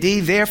 70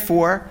 AD.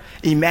 Therefore,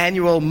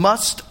 Emmanuel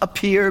must have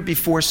appeared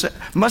before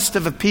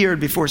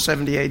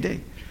 70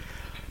 AD.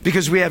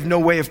 Because we have no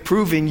way of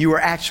proving you are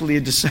actually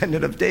a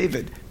descendant of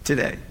David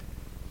today.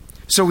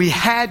 So he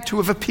had to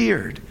have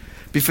appeared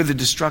before the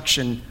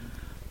destruction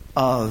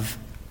of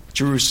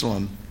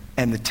Jerusalem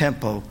and the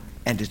temple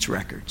and its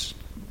records.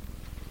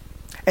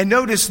 And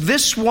notice,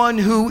 this one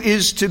who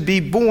is to be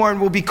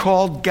born will be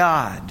called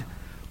God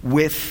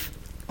with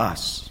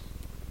us.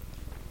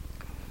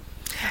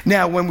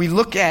 Now, when we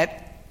look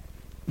at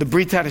the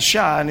Brit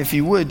Hadashah, and if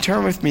you would,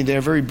 turn with me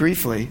there very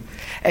briefly,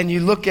 and you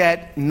look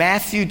at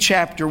Matthew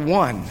chapter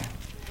 1.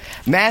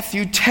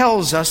 Matthew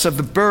tells us of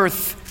the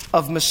birth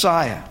of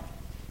Messiah.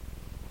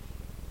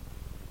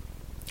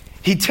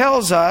 He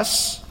tells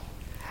us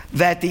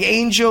that the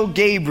angel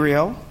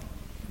Gabriel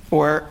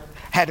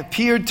had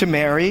appeared to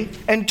Mary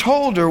and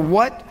told her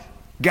what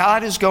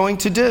God is going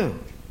to do.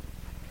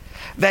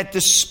 That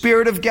the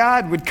Spirit of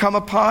God would come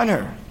upon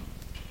her.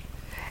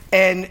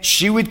 And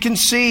she would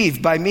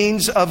conceive by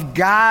means of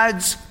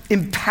God's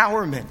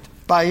empowerment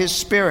by his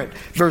Spirit.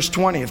 Verse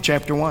 20 of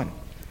chapter 1.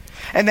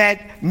 And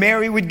that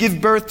Mary would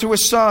give birth to a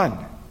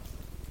son.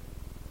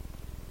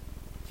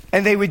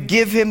 And they would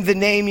give him the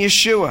name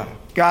Yeshua.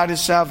 God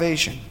is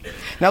salvation.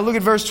 Now look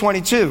at verse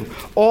 22.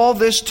 All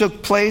this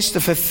took place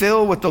to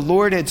fulfill what the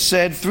Lord had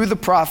said through the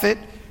prophet.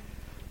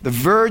 The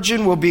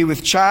virgin will be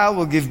with child,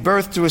 will give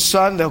birth to a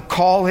son. They'll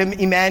call him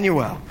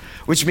Emmanuel,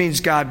 which means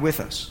God with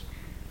us.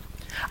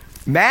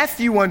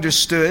 Matthew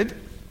understood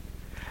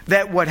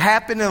that what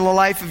happened in the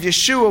life of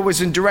Yeshua was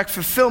in direct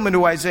fulfillment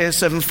of Isaiah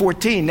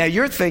 7:14. Now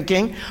you're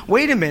thinking,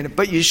 wait a minute,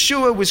 but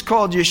Yeshua was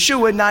called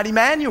Yeshua, not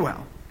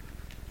Emmanuel.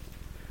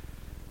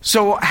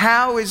 So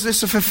how is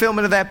this a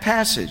fulfillment of that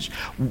passage?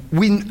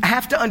 We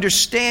have to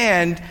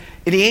understand,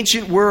 in the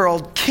ancient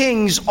world,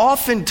 kings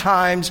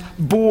oftentimes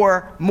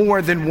bore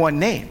more than one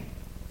name.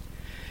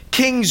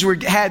 Kings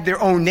had their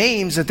own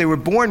names that they were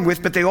born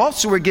with, but they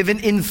also were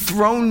given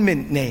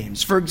enthronement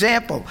names. For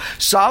example,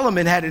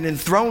 Solomon had an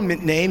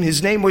enthronement name.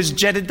 His name was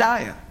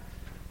Jedediah.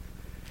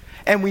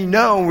 And we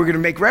know, we're going to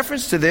make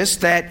reference to this,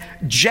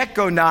 that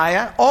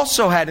Jeconiah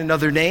also had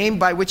another name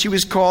by which he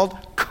was called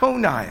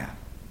Coniah.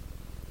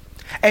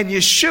 And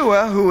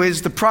Yeshua, who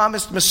is the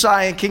promised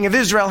Messiah and King of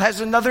Israel, has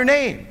another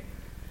name.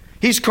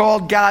 He's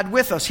called God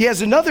with us. He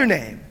has another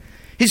name.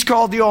 He's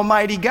called the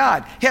Almighty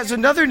God. He has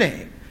another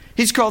name.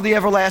 He's called the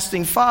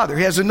Everlasting Father.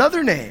 He has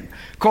another name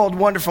called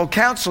Wonderful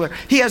Counselor.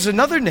 He has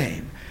another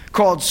name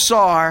called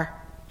Sar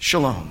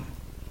Shalom.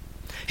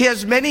 He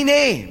has many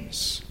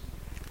names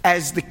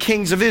as the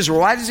kings of Israel.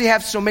 Why does he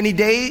have so many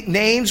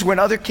names when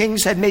other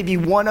kings had maybe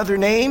one other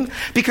name?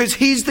 Because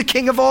he's the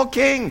King of all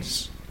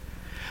kings.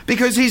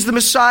 Because he's the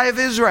Messiah of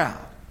Israel.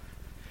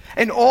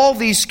 And all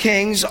these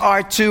kings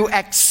are to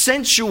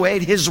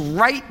accentuate his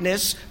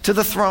rightness to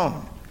the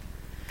throne.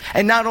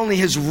 And not only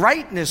his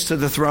rightness to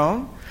the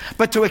throne,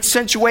 but to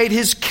accentuate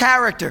his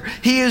character.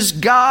 He is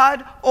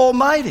God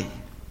Almighty.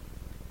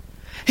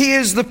 He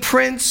is the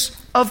Prince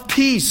of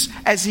Peace,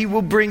 as he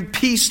will bring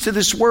peace to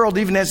this world,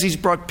 even as he's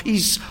brought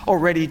peace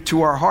already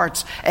to our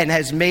hearts and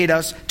has made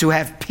us to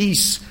have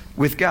peace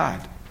with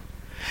God.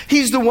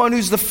 He's the one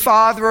who's the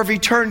Father of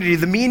eternity.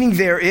 The meaning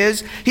there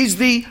is he's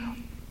the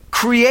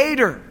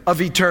creator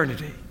of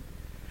eternity.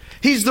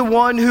 He's the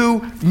one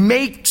who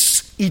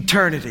makes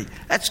eternity.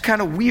 That's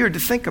kind of weird to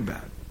think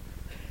about.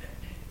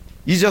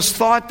 You just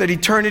thought that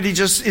eternity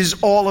just is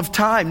all of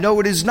time. No,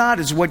 it is not.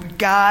 It's what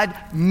God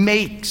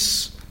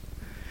makes.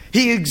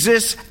 He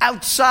exists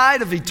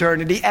outside of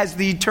eternity as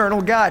the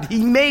eternal God.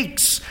 He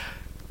makes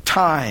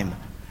time,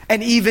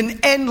 and even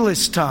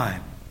endless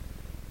time.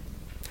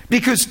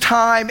 Because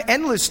time,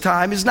 endless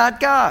time, is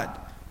not God.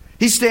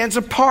 He stands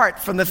apart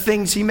from the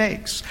things he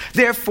makes.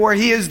 Therefore,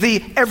 he is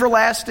the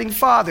everlasting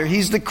Father.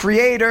 He's the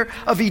creator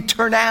of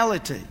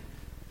eternality.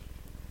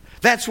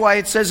 That's why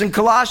it says in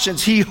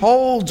Colossians, he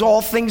holds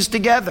all things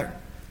together.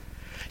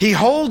 He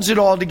holds it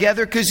all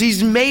together because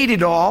he's made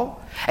it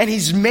all, and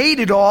he's made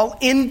it all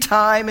in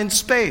time and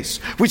space,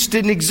 which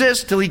didn't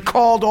exist till he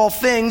called all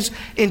things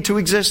into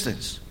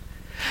existence.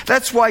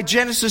 That's why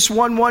Genesis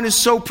 1:1 is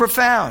so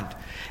profound.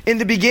 In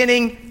the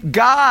beginning,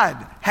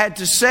 God had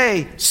to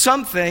say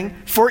something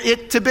for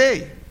it to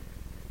be.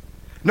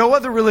 No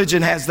other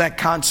religion has that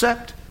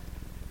concept.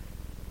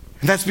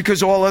 And that's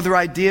because all other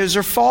ideas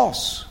are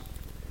false.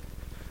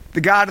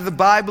 The God of the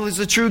Bible is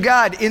the true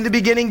God. In the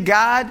beginning,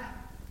 God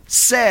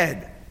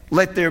said,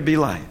 "Let there be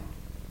light."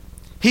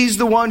 He's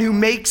the one who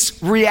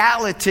makes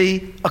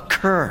reality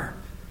occur.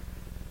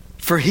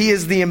 For he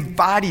is the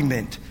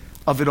embodiment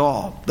of it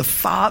all, the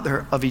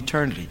Father of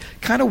eternity.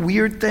 Kind of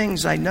weird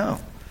things, I know.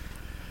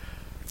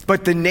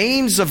 But the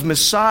names of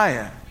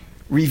Messiah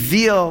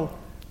reveal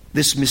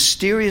this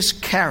mysterious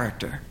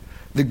character,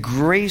 the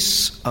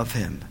grace of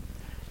him,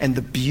 and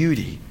the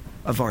beauty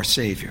of our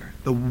Savior,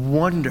 the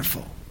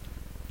wonderful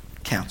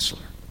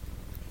Counselor.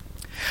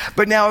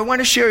 But now I want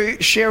to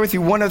share with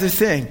you one other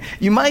thing.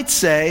 You might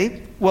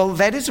say, well,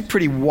 that is a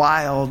pretty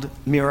wild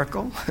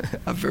miracle,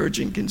 a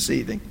virgin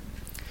conceiving.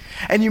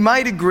 And you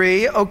might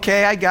agree,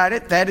 okay, I got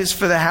it. That is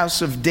for the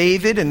house of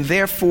David, and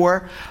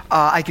therefore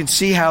I can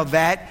see how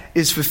that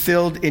is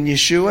fulfilled in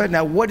Yeshua.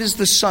 Now, what is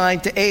the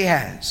sign to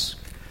Ahaz?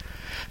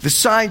 The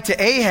sign to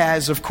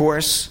Ahaz, of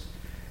course,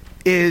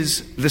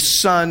 is the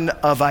son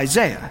of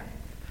Isaiah.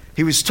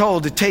 He was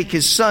told to take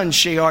his son,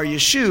 Shear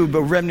Yeshub,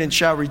 a remnant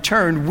shall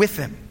return with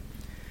him.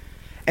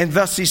 And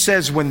thus he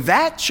says, when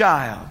that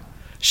child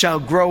shall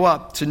grow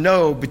up to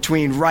know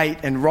between right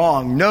and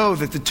wrong, know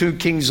that the two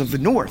kings of the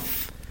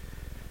north,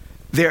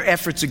 their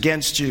efforts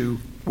against you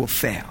will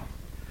fail.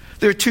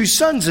 There are two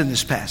sons in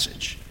this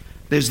passage.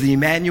 There's the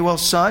Emmanuel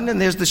son,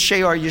 and there's the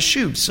Shear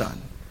Yeshub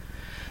son.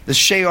 The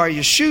Shear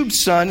Yeshub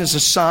son is a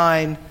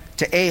sign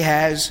to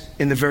Ahaz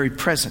in the very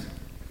present.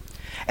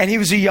 And he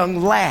was a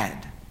young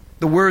lad.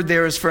 The word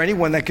there is for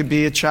anyone that could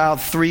be a child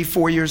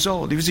 3-4 years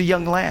old. He was a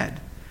young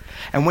lad.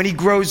 And when he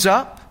grows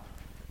up,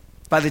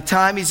 by the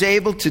time he's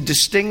able to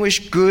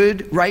distinguish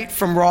good, right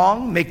from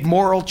wrong, make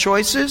moral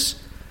choices,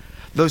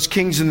 those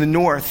kings in the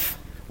north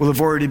will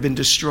have already been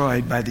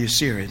destroyed by the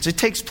Assyrians. It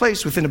takes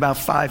place within about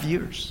 5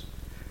 years,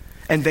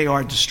 and they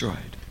are destroyed.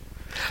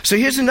 So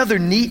here's another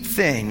neat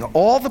thing.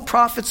 All the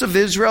prophets of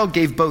Israel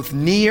gave both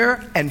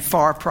near and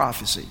far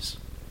prophecies.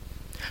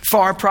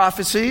 Far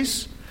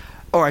prophecies,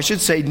 or I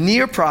should say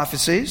near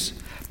prophecies,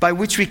 by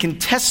which we can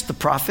test the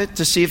prophet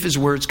to see if his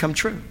words come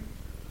true.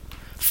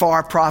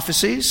 Far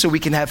prophecies, so we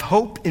can have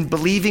hope in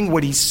believing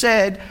what he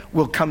said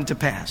will come to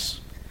pass.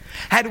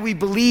 How do we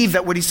believe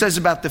that what he says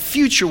about the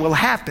future will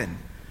happen?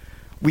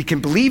 We can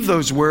believe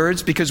those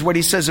words because what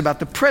he says about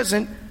the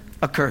present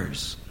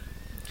occurs.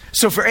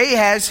 So for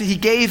Ahaz, he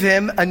gave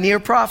him a near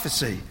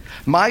prophecy.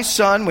 My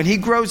son, when he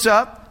grows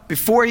up,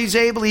 before he's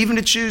able even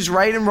to choose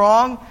right and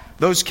wrong,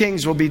 those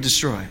kings will be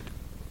destroyed.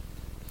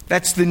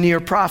 That's the near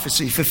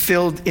prophecy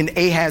fulfilled in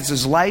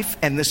Ahaz's life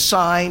and the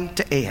sign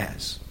to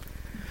Ahaz.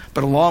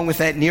 But along with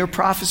that near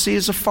prophecy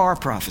is a far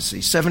prophecy,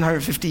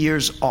 750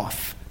 years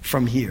off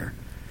from here.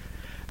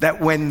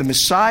 That when the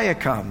Messiah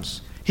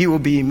comes, he will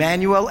be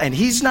Emmanuel, and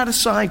he's not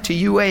assigned to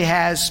you,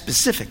 Ahaz,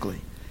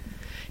 specifically.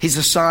 He's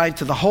assigned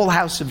to the whole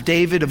house of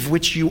David, of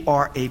which you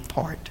are a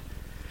part.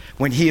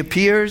 When he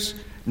appears,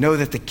 know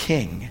that the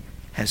king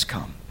has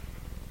come.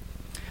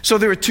 So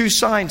there are two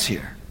signs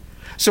here.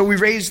 So we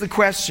raise the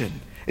question,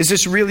 is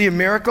this really a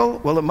miracle?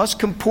 Well, it must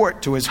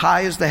comport to as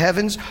high as the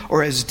heavens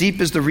or as deep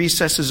as the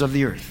recesses of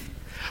the earth.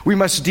 We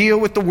must deal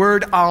with the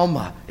word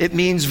Alma. It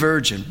means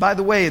virgin. By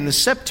the way, in the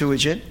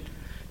Septuagint,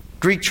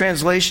 Greek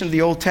translation of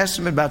the Old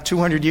Testament, about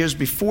 200 years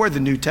before the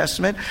New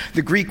Testament,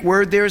 the Greek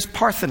word there is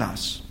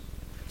parthenos.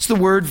 It's the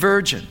word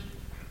virgin.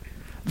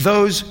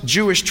 Those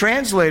Jewish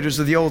translators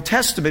of the Old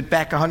Testament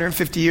back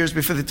 150 years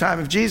before the time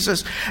of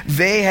Jesus,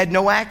 they had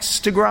no axe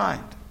to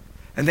grind.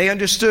 And they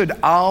understood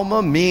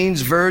Alma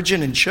means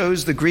virgin and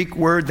chose the Greek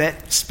word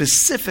that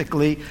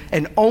specifically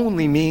and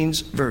only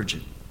means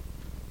virgin.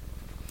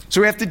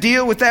 So we have to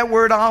deal with that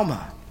word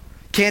Alma.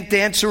 Can't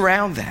dance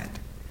around that.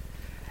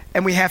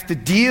 And we have to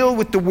deal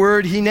with the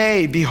word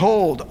Hine,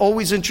 behold,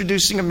 always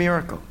introducing a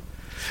miracle.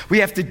 We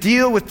have to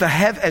deal with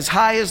as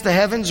high as the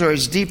heavens or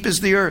as deep as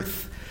the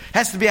earth. It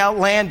has to be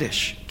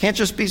outlandish. Can't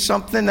just be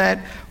something that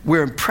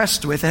we're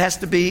impressed with. It has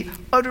to be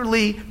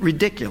utterly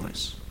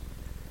ridiculous.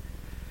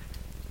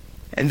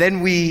 And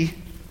then we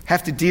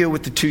have to deal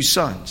with the two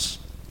sons.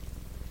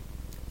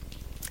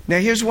 Now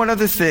here's one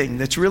other thing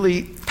that's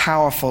really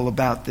powerful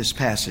about this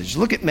passage.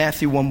 Look at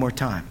Matthew one more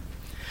time.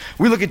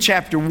 We look at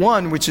chapter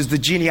 1, which is the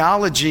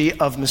genealogy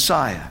of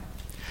Messiah.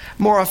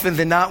 More often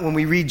than not, when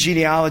we read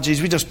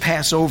genealogies, we just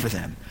pass over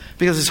them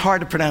because it's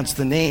hard to pronounce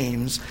the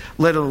names,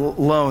 let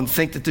alone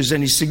think that there's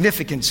any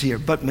significance here.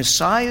 But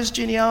Messiah's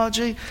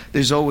genealogy,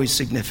 there's always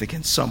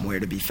significance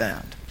somewhere to be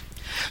found.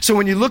 So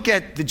when you look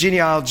at the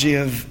genealogy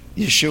of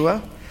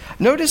Yeshua,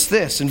 notice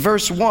this in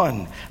verse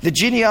 1, the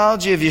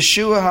genealogy of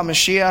Yeshua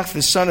HaMashiach,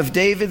 the son of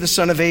David, the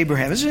son of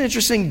Abraham. Isn't it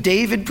interesting?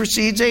 David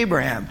precedes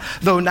Abraham,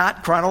 though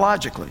not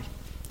chronologically.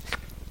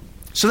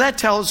 So that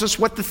tells us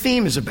what the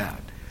theme is about.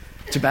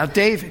 It's about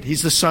David.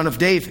 He's the son of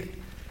David.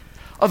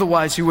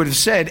 Otherwise, he would have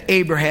said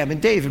Abraham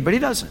and David, but he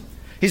doesn't.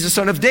 He's the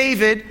son of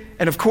David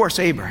and, of course,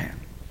 Abraham.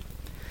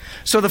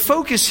 So the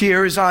focus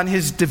here is on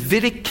his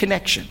Davidic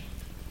connection.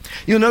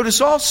 You'll notice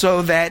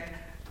also that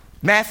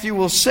Matthew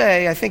will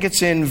say, I think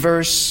it's in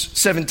verse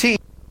 17,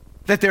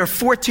 that there are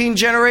 14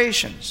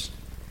 generations.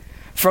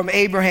 From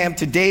Abraham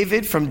to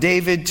David, from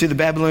David to the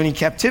Babylonian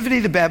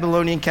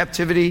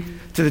captivity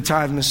to the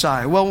time of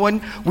Messiah. Well,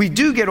 when we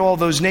do get all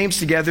those names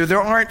together,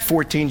 there aren't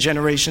 14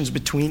 generations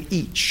between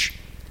each.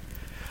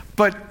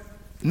 But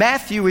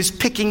Matthew is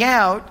picking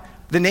out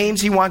the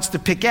names he wants to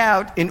pick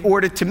out in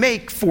order to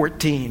make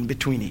 14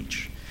 between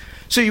each.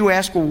 So you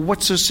ask, well,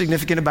 what's so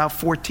significant about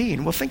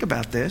 14? Well, think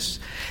about this.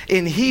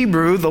 In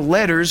Hebrew, the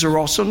letters are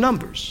also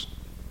numbers.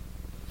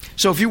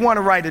 So if you want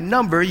to write a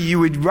number, you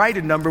would write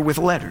a number with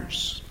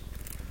letters.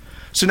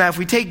 So now if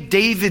we take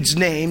David's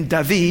name,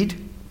 David,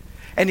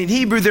 and in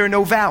Hebrew there are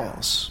no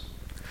vowels.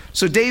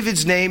 So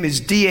David's name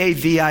is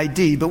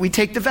D-A-V-I-D, but we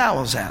take the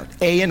vowels out.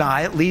 A and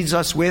I, it leaves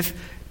us with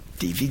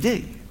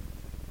DVD.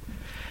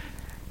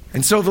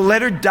 And so the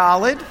letter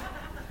Dalet,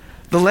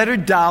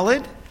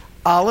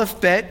 Aleph,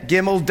 Bet,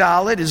 Gimel,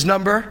 Dalet is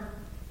number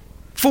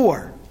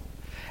 4.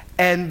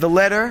 And the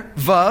letter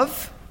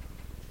Vav,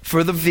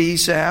 for the V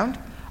sound,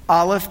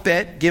 Aleph,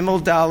 Bet,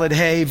 Gimel, Dalet,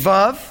 Hey,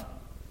 Vav,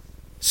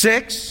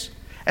 6.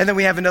 And then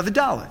we have another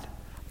Dalet.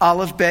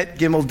 Aleph, Bet,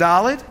 Gimel,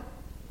 Dalet,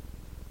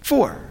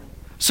 4.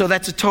 So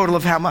that's a total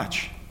of how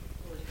much?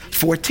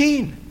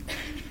 14.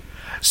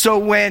 So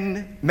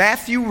when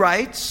Matthew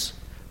writes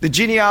the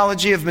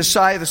genealogy of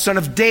Messiah, the son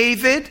of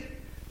David,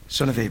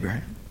 son of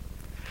Abraham,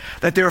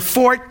 that there are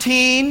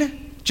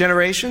 14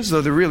 generations,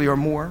 though there really are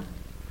more.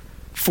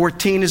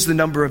 14 is the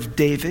number of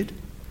David.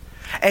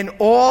 And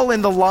all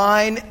in the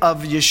line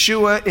of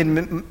Yeshua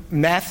in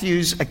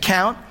Matthew's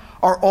account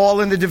are all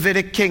in the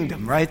Davidic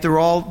kingdom, right? They're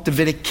all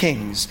Davidic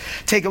kings.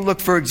 Take a look,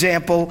 for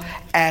example,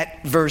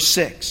 at verse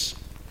 6.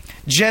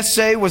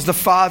 Jesse was the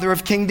father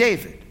of King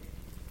David.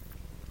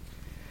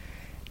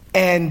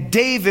 And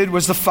David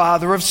was the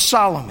father of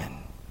Solomon.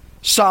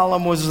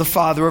 Solomon was the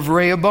father of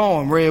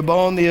Rehoboam.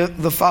 Rehoboam,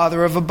 the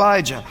father of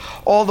Abijah.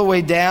 All the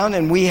way down,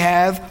 and we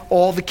have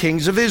all the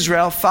kings of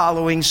Israel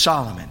following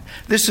Solomon.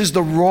 This is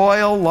the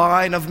royal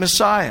line of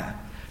Messiah.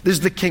 This is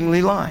the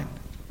kingly line.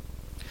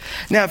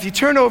 Now, if you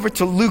turn over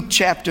to Luke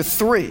chapter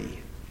 3,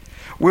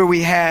 where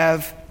we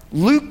have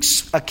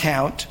Luke's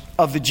account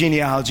of the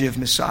genealogy of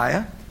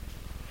Messiah,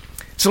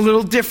 it's a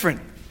little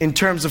different in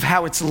terms of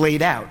how it's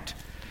laid out.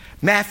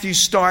 Matthew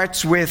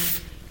starts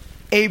with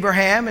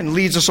Abraham and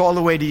leads us all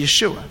the way to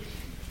Yeshua.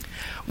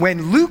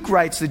 When Luke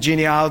writes the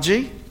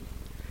genealogy,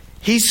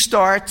 he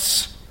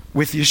starts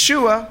with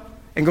Yeshua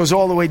and goes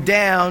all the way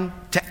down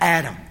to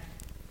Adam.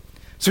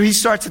 So he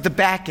starts at the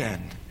back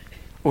end,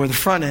 or the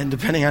front end,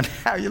 depending on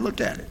how you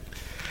look at it.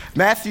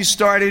 Matthew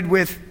started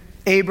with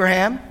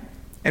Abraham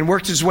and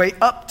worked his way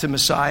up to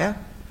Messiah.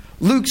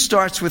 Luke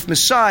starts with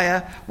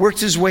Messiah,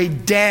 works his way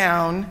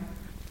down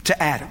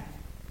to Adam.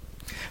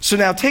 So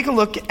now take a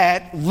look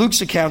at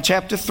Luke's account,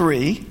 chapter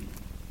 3,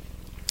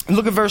 and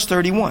look at verse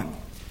 31.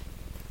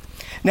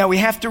 Now we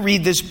have to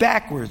read this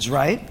backwards,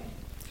 right?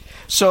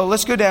 So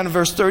let's go down to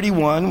verse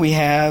 31. We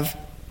have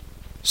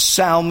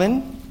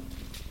Salmon.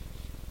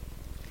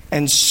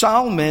 And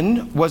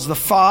Salmon was the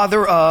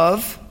father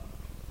of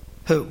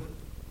who?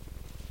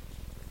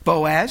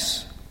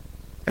 Boaz.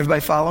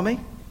 Everybody follow me?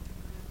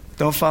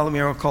 Don't follow me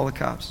or I'll call the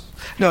cops.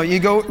 No,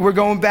 we're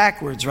going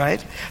backwards,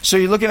 right? So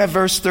you're looking at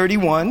verse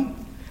 31.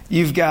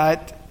 You've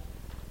got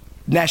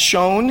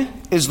Nashon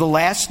is the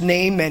last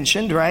name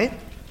mentioned, right?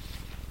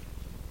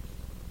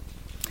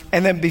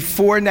 And then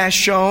before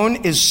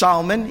Nashon is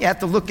Salmon. You have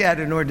to look at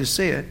it in order to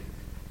see it.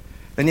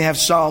 Then you have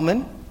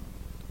Salmon.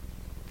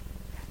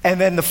 And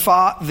then the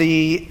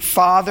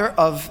father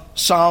of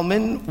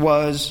Salmon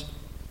was,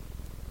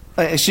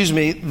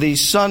 the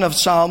son of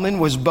Salmon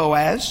was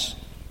Boaz.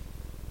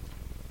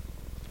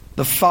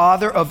 The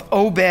father of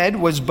Obed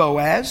was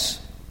Boaz.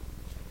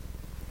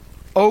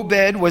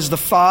 Obed was the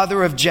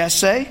father of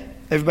Jesse.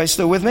 Everybody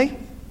still with me?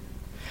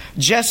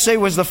 Jesse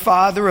was the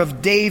father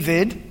of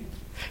David.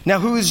 Now,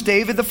 who is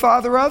David the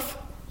father of?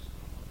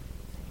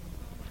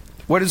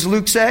 What does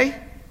Luke say?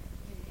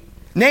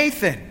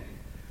 Nathan.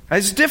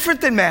 It's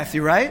different than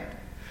Matthew, right?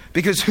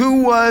 Because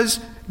who was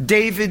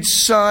David's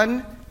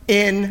son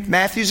in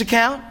Matthew's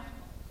account?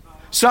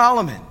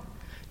 Solomon.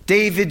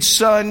 David's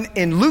son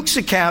in Luke's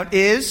account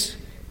is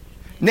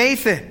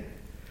Nathan.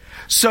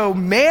 So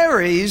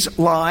Mary's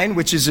line,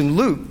 which is in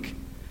Luke,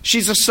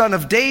 she's a son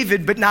of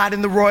David, but not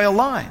in the royal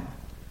line.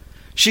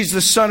 She's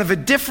the son of a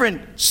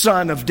different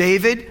son of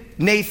David,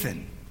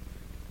 Nathan.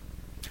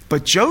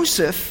 But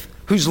Joseph,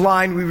 whose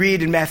line we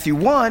read in Matthew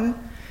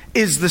 1,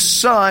 is the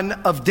son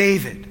of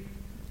David.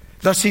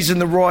 Thus, he's in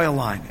the royal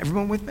line.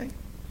 Everyone with me?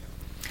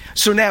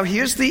 So now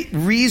here's the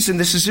reason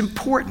this is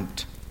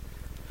important.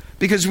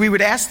 Because we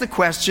would ask the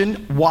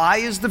question, why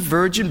is the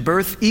virgin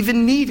birth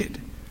even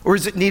needed? Or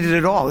is it needed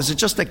at all? Is it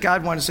just that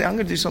God wanted to say, I'm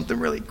going to do something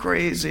really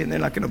crazy and they're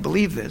not going to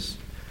believe this?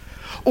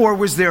 Or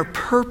was there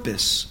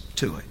purpose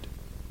to it?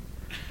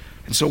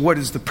 And so what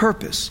is the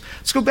purpose?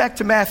 Let's go back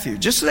to Matthew,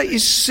 just so that you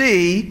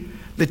see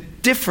the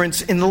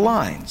difference in the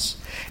lines.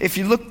 If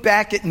you look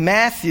back at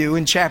Matthew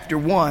in chapter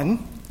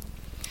 1,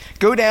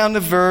 go down to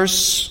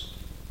verse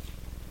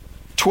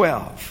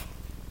 12.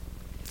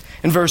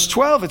 In verse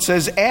 12 it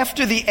says,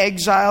 after the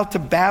exile to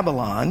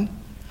Babylon,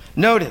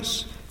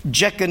 notice,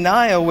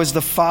 Jeconiah was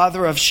the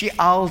father of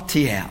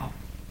Shealtiel.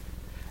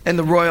 And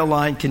the royal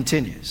line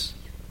continues.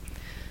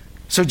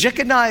 So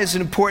Jeconiah is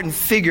an important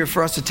figure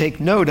for us to take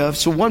note of.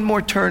 So one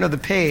more turn of the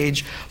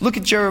page. Look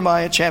at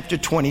Jeremiah chapter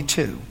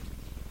 22.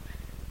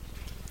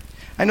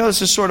 I know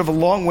this is sort of a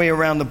long way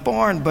around the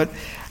barn, but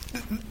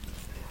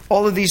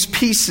all of these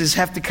pieces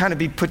have to kind of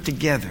be put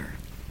together.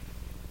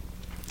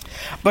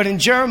 But in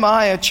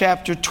Jeremiah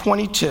chapter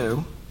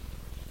 22,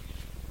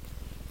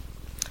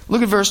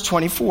 look at verse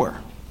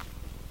 24.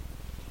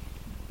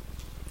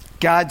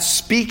 God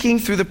speaking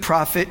through the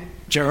prophet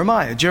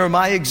Jeremiah.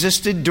 Jeremiah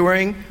existed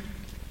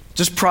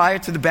just prior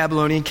to the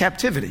Babylonian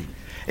captivity.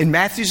 In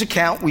Matthew's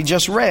account, we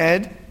just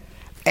read,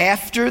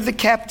 after the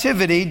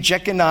captivity,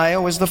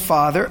 Jeconiah was the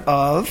father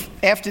of,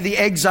 after the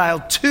exile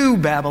to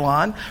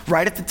Babylon,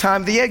 right at the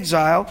time of the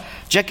exile,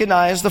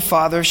 Jeconiah is the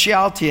father of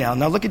Shealtiel.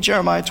 Now look at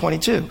Jeremiah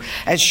 22.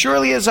 As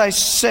surely as I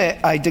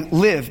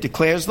live,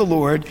 declares the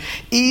Lord,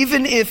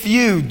 even if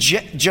you,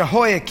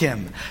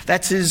 Jehoiakim,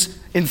 that's his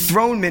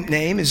enthronement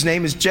name, his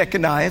name is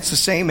Jeconiah, it's the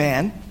same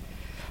man,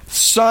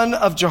 son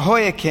of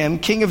Jehoiakim,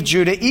 king of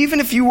Judah, even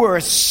if you were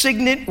a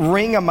signet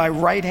ring on my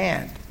right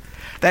hand,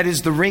 that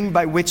is the ring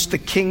by which the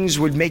kings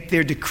would make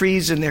their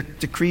decrees and their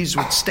decrees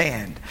would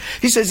stand.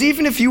 He says,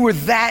 even if you were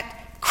that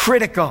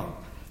critical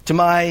to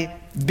my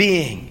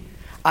being,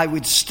 I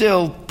would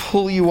still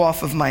pull you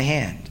off of my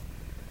hand.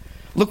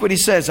 Look what he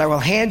says, I will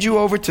hand you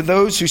over to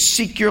those who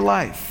seek your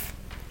life,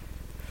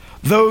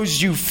 those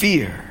you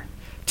fear,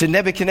 to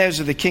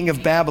Nebuchadnezzar, the king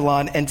of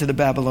Babylon, and to the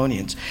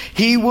Babylonians.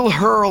 He will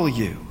hurl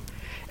you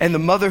and the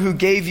mother who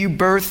gave you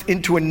birth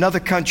into another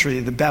country,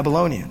 the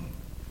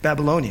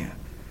Babylonia,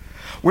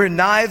 where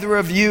neither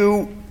of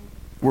you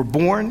were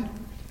born,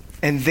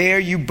 and there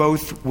you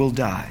both will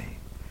die.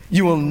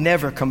 You will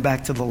never come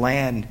back to the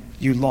land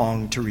you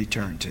long to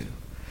return to.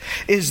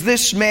 Is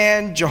this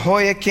man,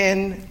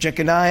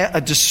 Jeconiah,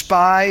 a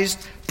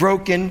despised,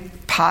 broken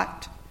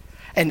pot,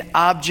 an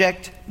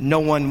object no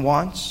one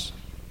wants?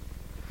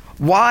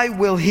 Why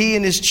will he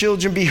and his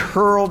children be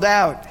hurled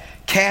out,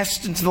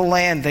 cast into the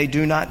land they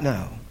do not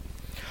know?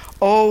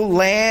 O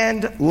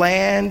land,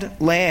 land,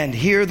 land,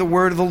 hear the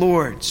word of the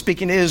Lord,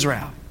 speaking to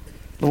Israel,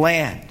 the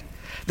land.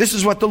 This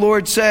is what the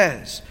Lord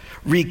says.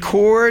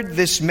 Record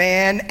this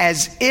man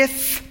as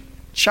if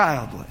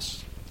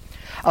childless,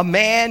 a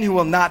man who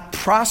will not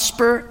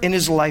prosper in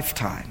his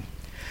lifetime,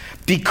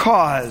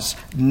 because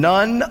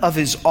none of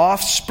his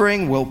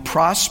offspring will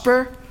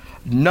prosper,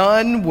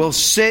 none will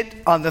sit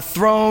on the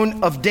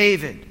throne of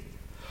David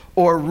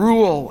or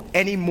rule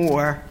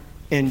anymore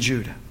in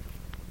Judah.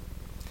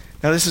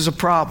 Now this is a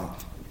problem,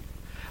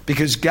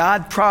 because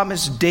God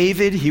promised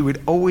David he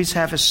would always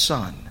have a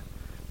son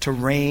to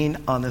reign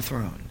on the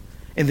throne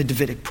in the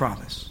Davidic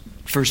promise,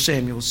 1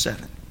 Samuel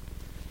 7.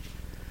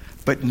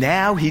 But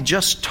now he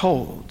just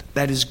told,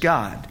 that is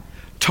God,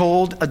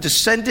 told a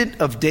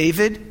descendant of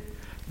David,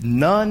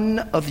 none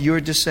of your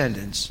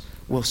descendants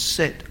will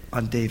sit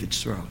on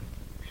David's throne.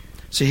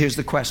 So here's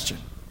the question.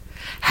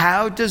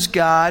 How does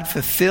God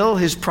fulfill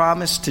his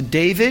promise to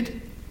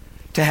David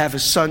to have a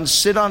son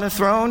sit on a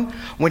throne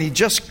when he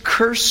just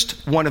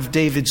cursed one of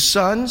David's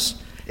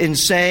sons in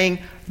saying,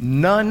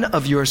 none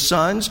of your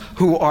sons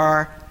who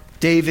are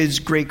David's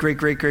great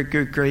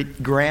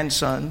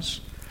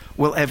grandsons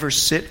will ever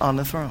sit on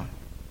the throne?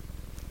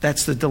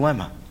 That's the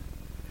dilemma.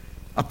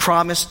 A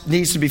promise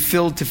needs to be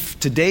filled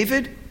to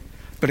David,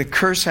 but a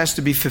curse has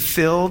to be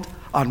fulfilled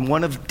on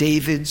one of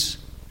David's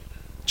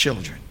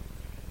children.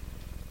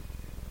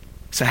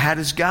 So how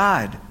does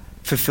God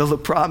fulfill the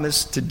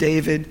promise to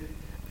David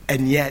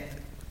and yet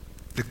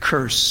the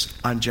curse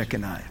on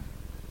Jeconiah?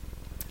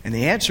 And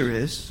the answer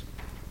is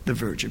the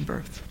virgin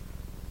birth.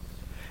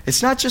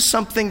 It's not just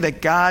something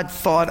that God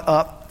thought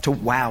up to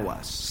wow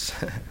us.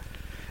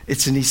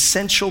 It's an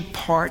essential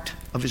part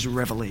of his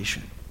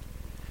revelation.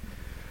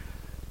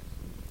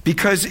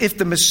 Because if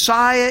the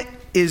Messiah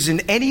is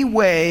in any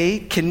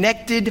way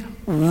connected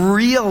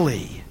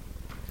really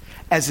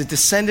as a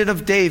descendant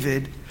of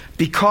David,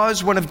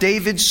 because one of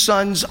David's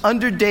sons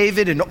under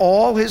David and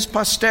all his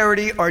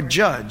posterity are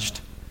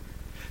judged,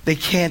 they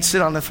can't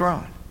sit on the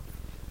throne.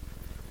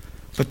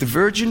 But the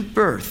virgin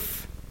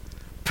birth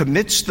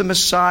permits the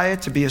Messiah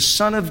to be a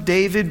son of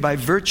David by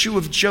virtue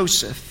of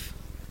Joseph,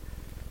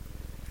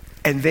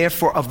 and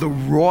therefore of the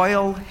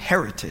royal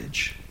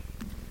heritage,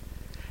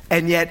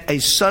 and yet a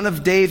son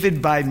of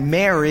David by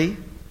Mary,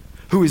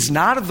 who is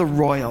not of the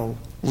royal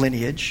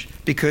lineage,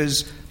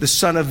 because the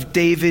son of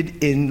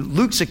David in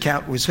Luke's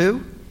account was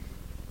who?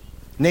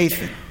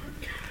 Nathan.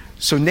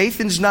 So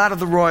Nathan's not of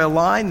the royal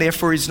line,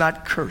 therefore he's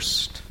not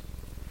cursed.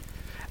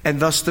 And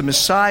thus the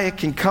Messiah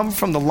can come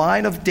from the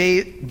line of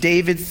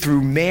David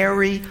through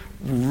Mary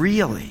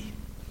really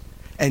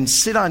and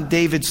sit on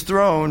David's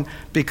throne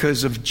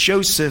because of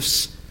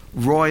Joseph's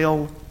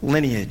royal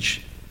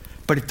lineage.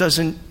 But it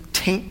doesn't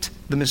taint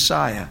the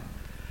Messiah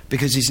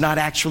because he's not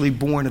actually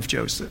born of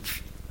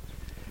Joseph.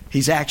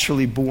 He's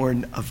actually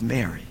born of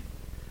Mary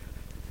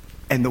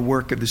and the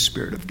work of the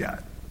Spirit of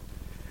God.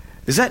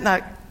 Is that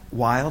not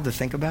wild to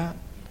think about?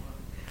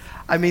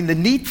 I mean, the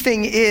neat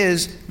thing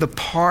is the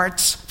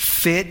parts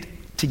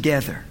fit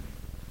together.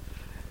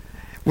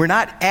 We're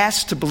not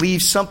asked to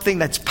believe something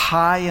that's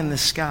pie in the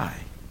sky.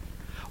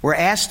 We're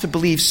asked to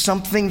believe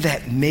something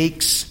that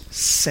makes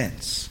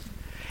sense.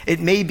 It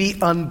may be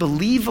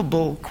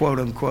unbelievable, quote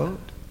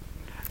unquote,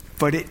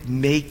 but it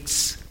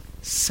makes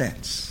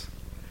sense.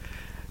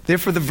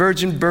 Therefore, the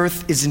virgin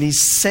birth is an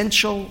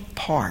essential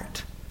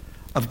part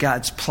of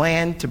God's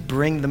plan to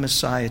bring the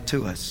Messiah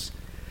to us.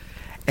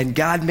 And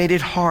God made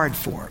it hard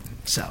for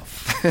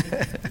himself.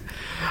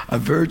 A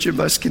virgin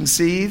must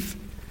conceive,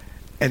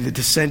 and the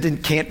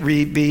descendant can't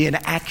be an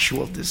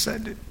actual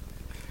descendant.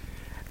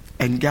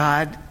 And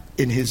God,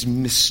 in his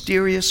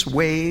mysterious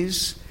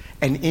ways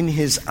and in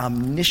his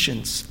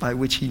omniscience by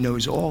which he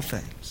knows all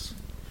things,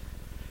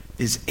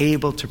 is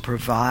able to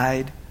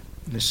provide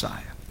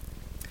Messiah.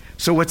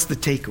 So what's the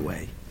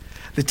takeaway?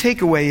 The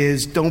takeaway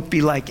is don't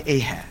be like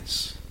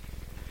Ahaz.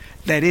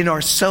 That in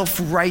our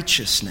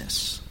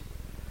self-righteousness,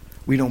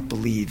 we don't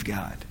believe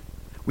God.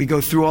 We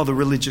go through all the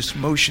religious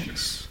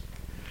motions,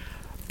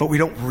 but we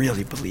don't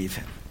really believe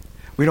him.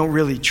 We don't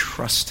really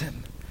trust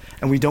him.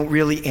 And we don't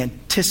really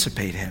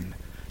anticipate him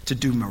to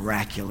do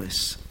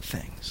miraculous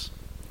things.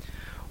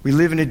 We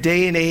live in a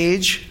day and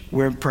age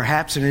where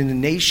perhaps in a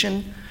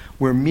nation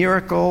where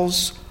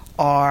miracles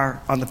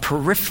are on the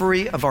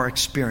periphery of our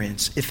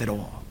experience, if at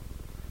all.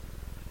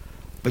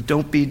 But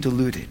don't be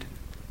deluded.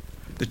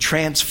 The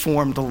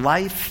transformed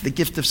life, the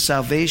gift of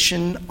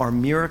salvation, are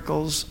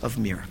miracles of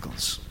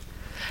miracles.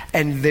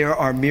 And there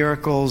are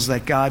miracles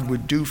that God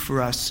would do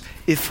for us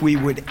if we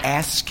would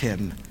ask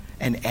him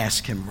and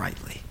ask him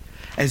rightly.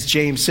 As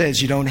James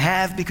says, you don't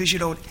have because you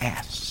don't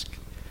ask.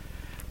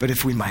 But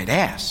if we might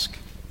ask,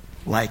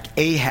 like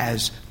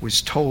Ahaz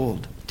was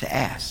told to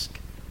ask,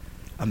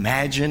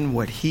 imagine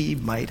what he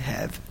might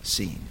have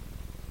seen.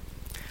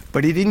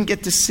 But he didn't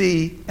get to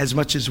see as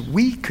much as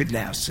we could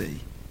now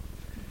see,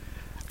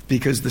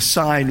 because the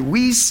sign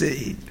we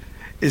see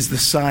is the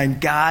sign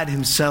God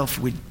himself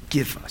would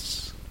give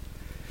us.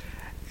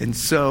 And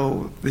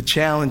so the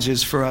challenge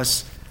is for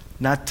us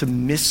not to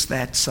miss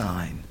that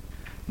sign,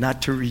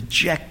 not to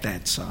reject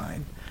that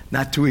sign,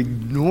 not to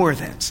ignore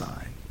that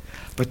sign,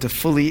 but to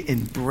fully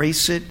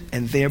embrace it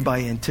and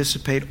thereby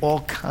anticipate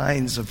all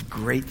kinds of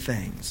great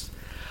things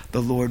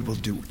the Lord will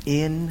do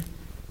in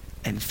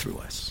and through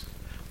us.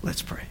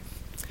 Let's pray.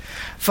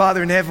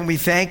 Father in heaven, we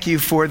thank you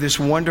for this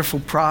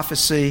wonderful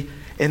prophecy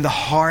in the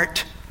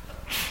heart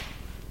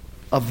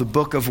of the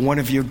book of one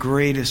of your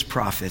greatest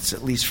prophets,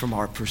 at least from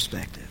our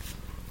perspective.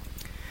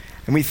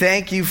 And we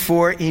thank you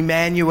for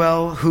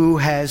Emmanuel, who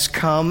has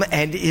come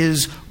and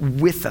is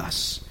with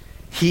us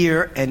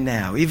here and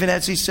now. Even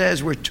as he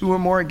says, where two or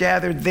more are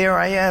gathered, there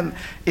I am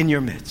in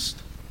your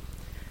midst.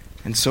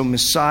 And so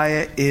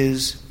Messiah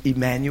is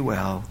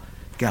Emmanuel,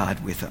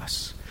 God with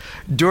us.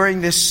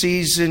 During this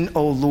season,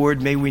 O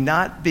Lord, may we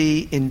not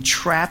be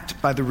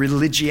entrapped by the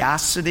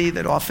religiosity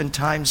that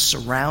oftentimes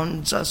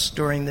surrounds us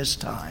during this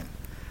time,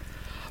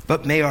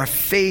 but may our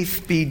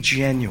faith be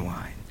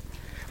genuine.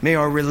 May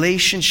our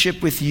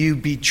relationship with you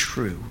be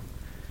true.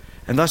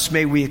 And thus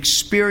may we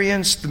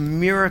experience the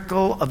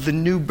miracle of the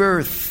new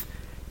birth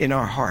in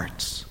our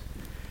hearts.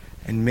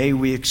 And may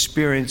we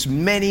experience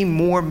many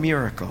more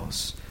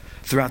miracles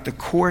throughout the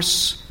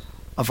course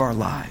of our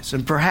lives.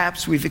 And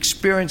perhaps we've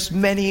experienced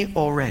many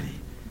already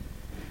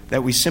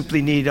that we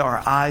simply need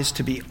our eyes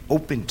to be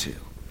open to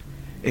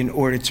in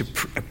order to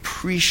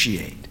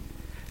appreciate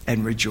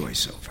and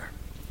rejoice over.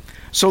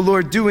 So,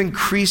 Lord, do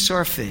increase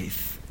our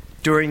faith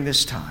during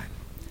this time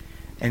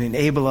and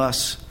enable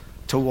us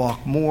to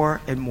walk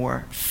more and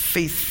more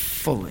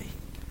faithfully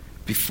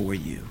before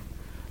you.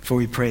 For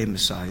we pray in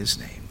Messiah's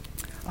name.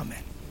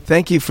 Amen.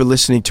 Thank you for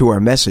listening to our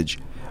message.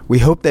 We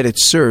hope that it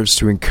serves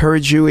to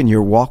encourage you in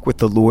your walk with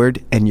the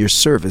Lord and your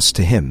service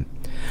to Him.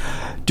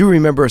 Do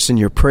remember us in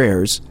your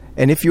prayers,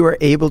 and if you are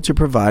able to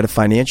provide a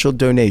financial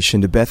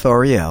donation to Beth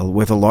Ariel,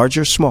 whether large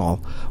or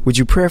small, would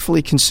you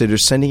prayerfully consider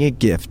sending a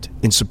gift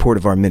in support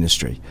of our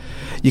ministry?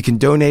 You can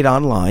donate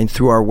online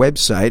through our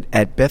website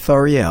at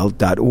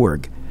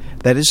bethariel.org.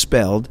 That is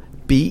spelled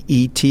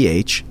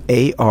BETHARIEL.org.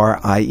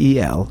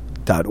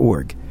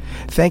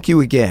 Thank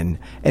you again,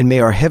 and may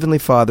our Heavenly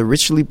Father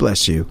richly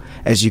bless you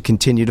as you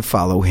continue to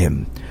follow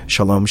Him.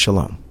 Shalom,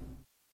 shalom.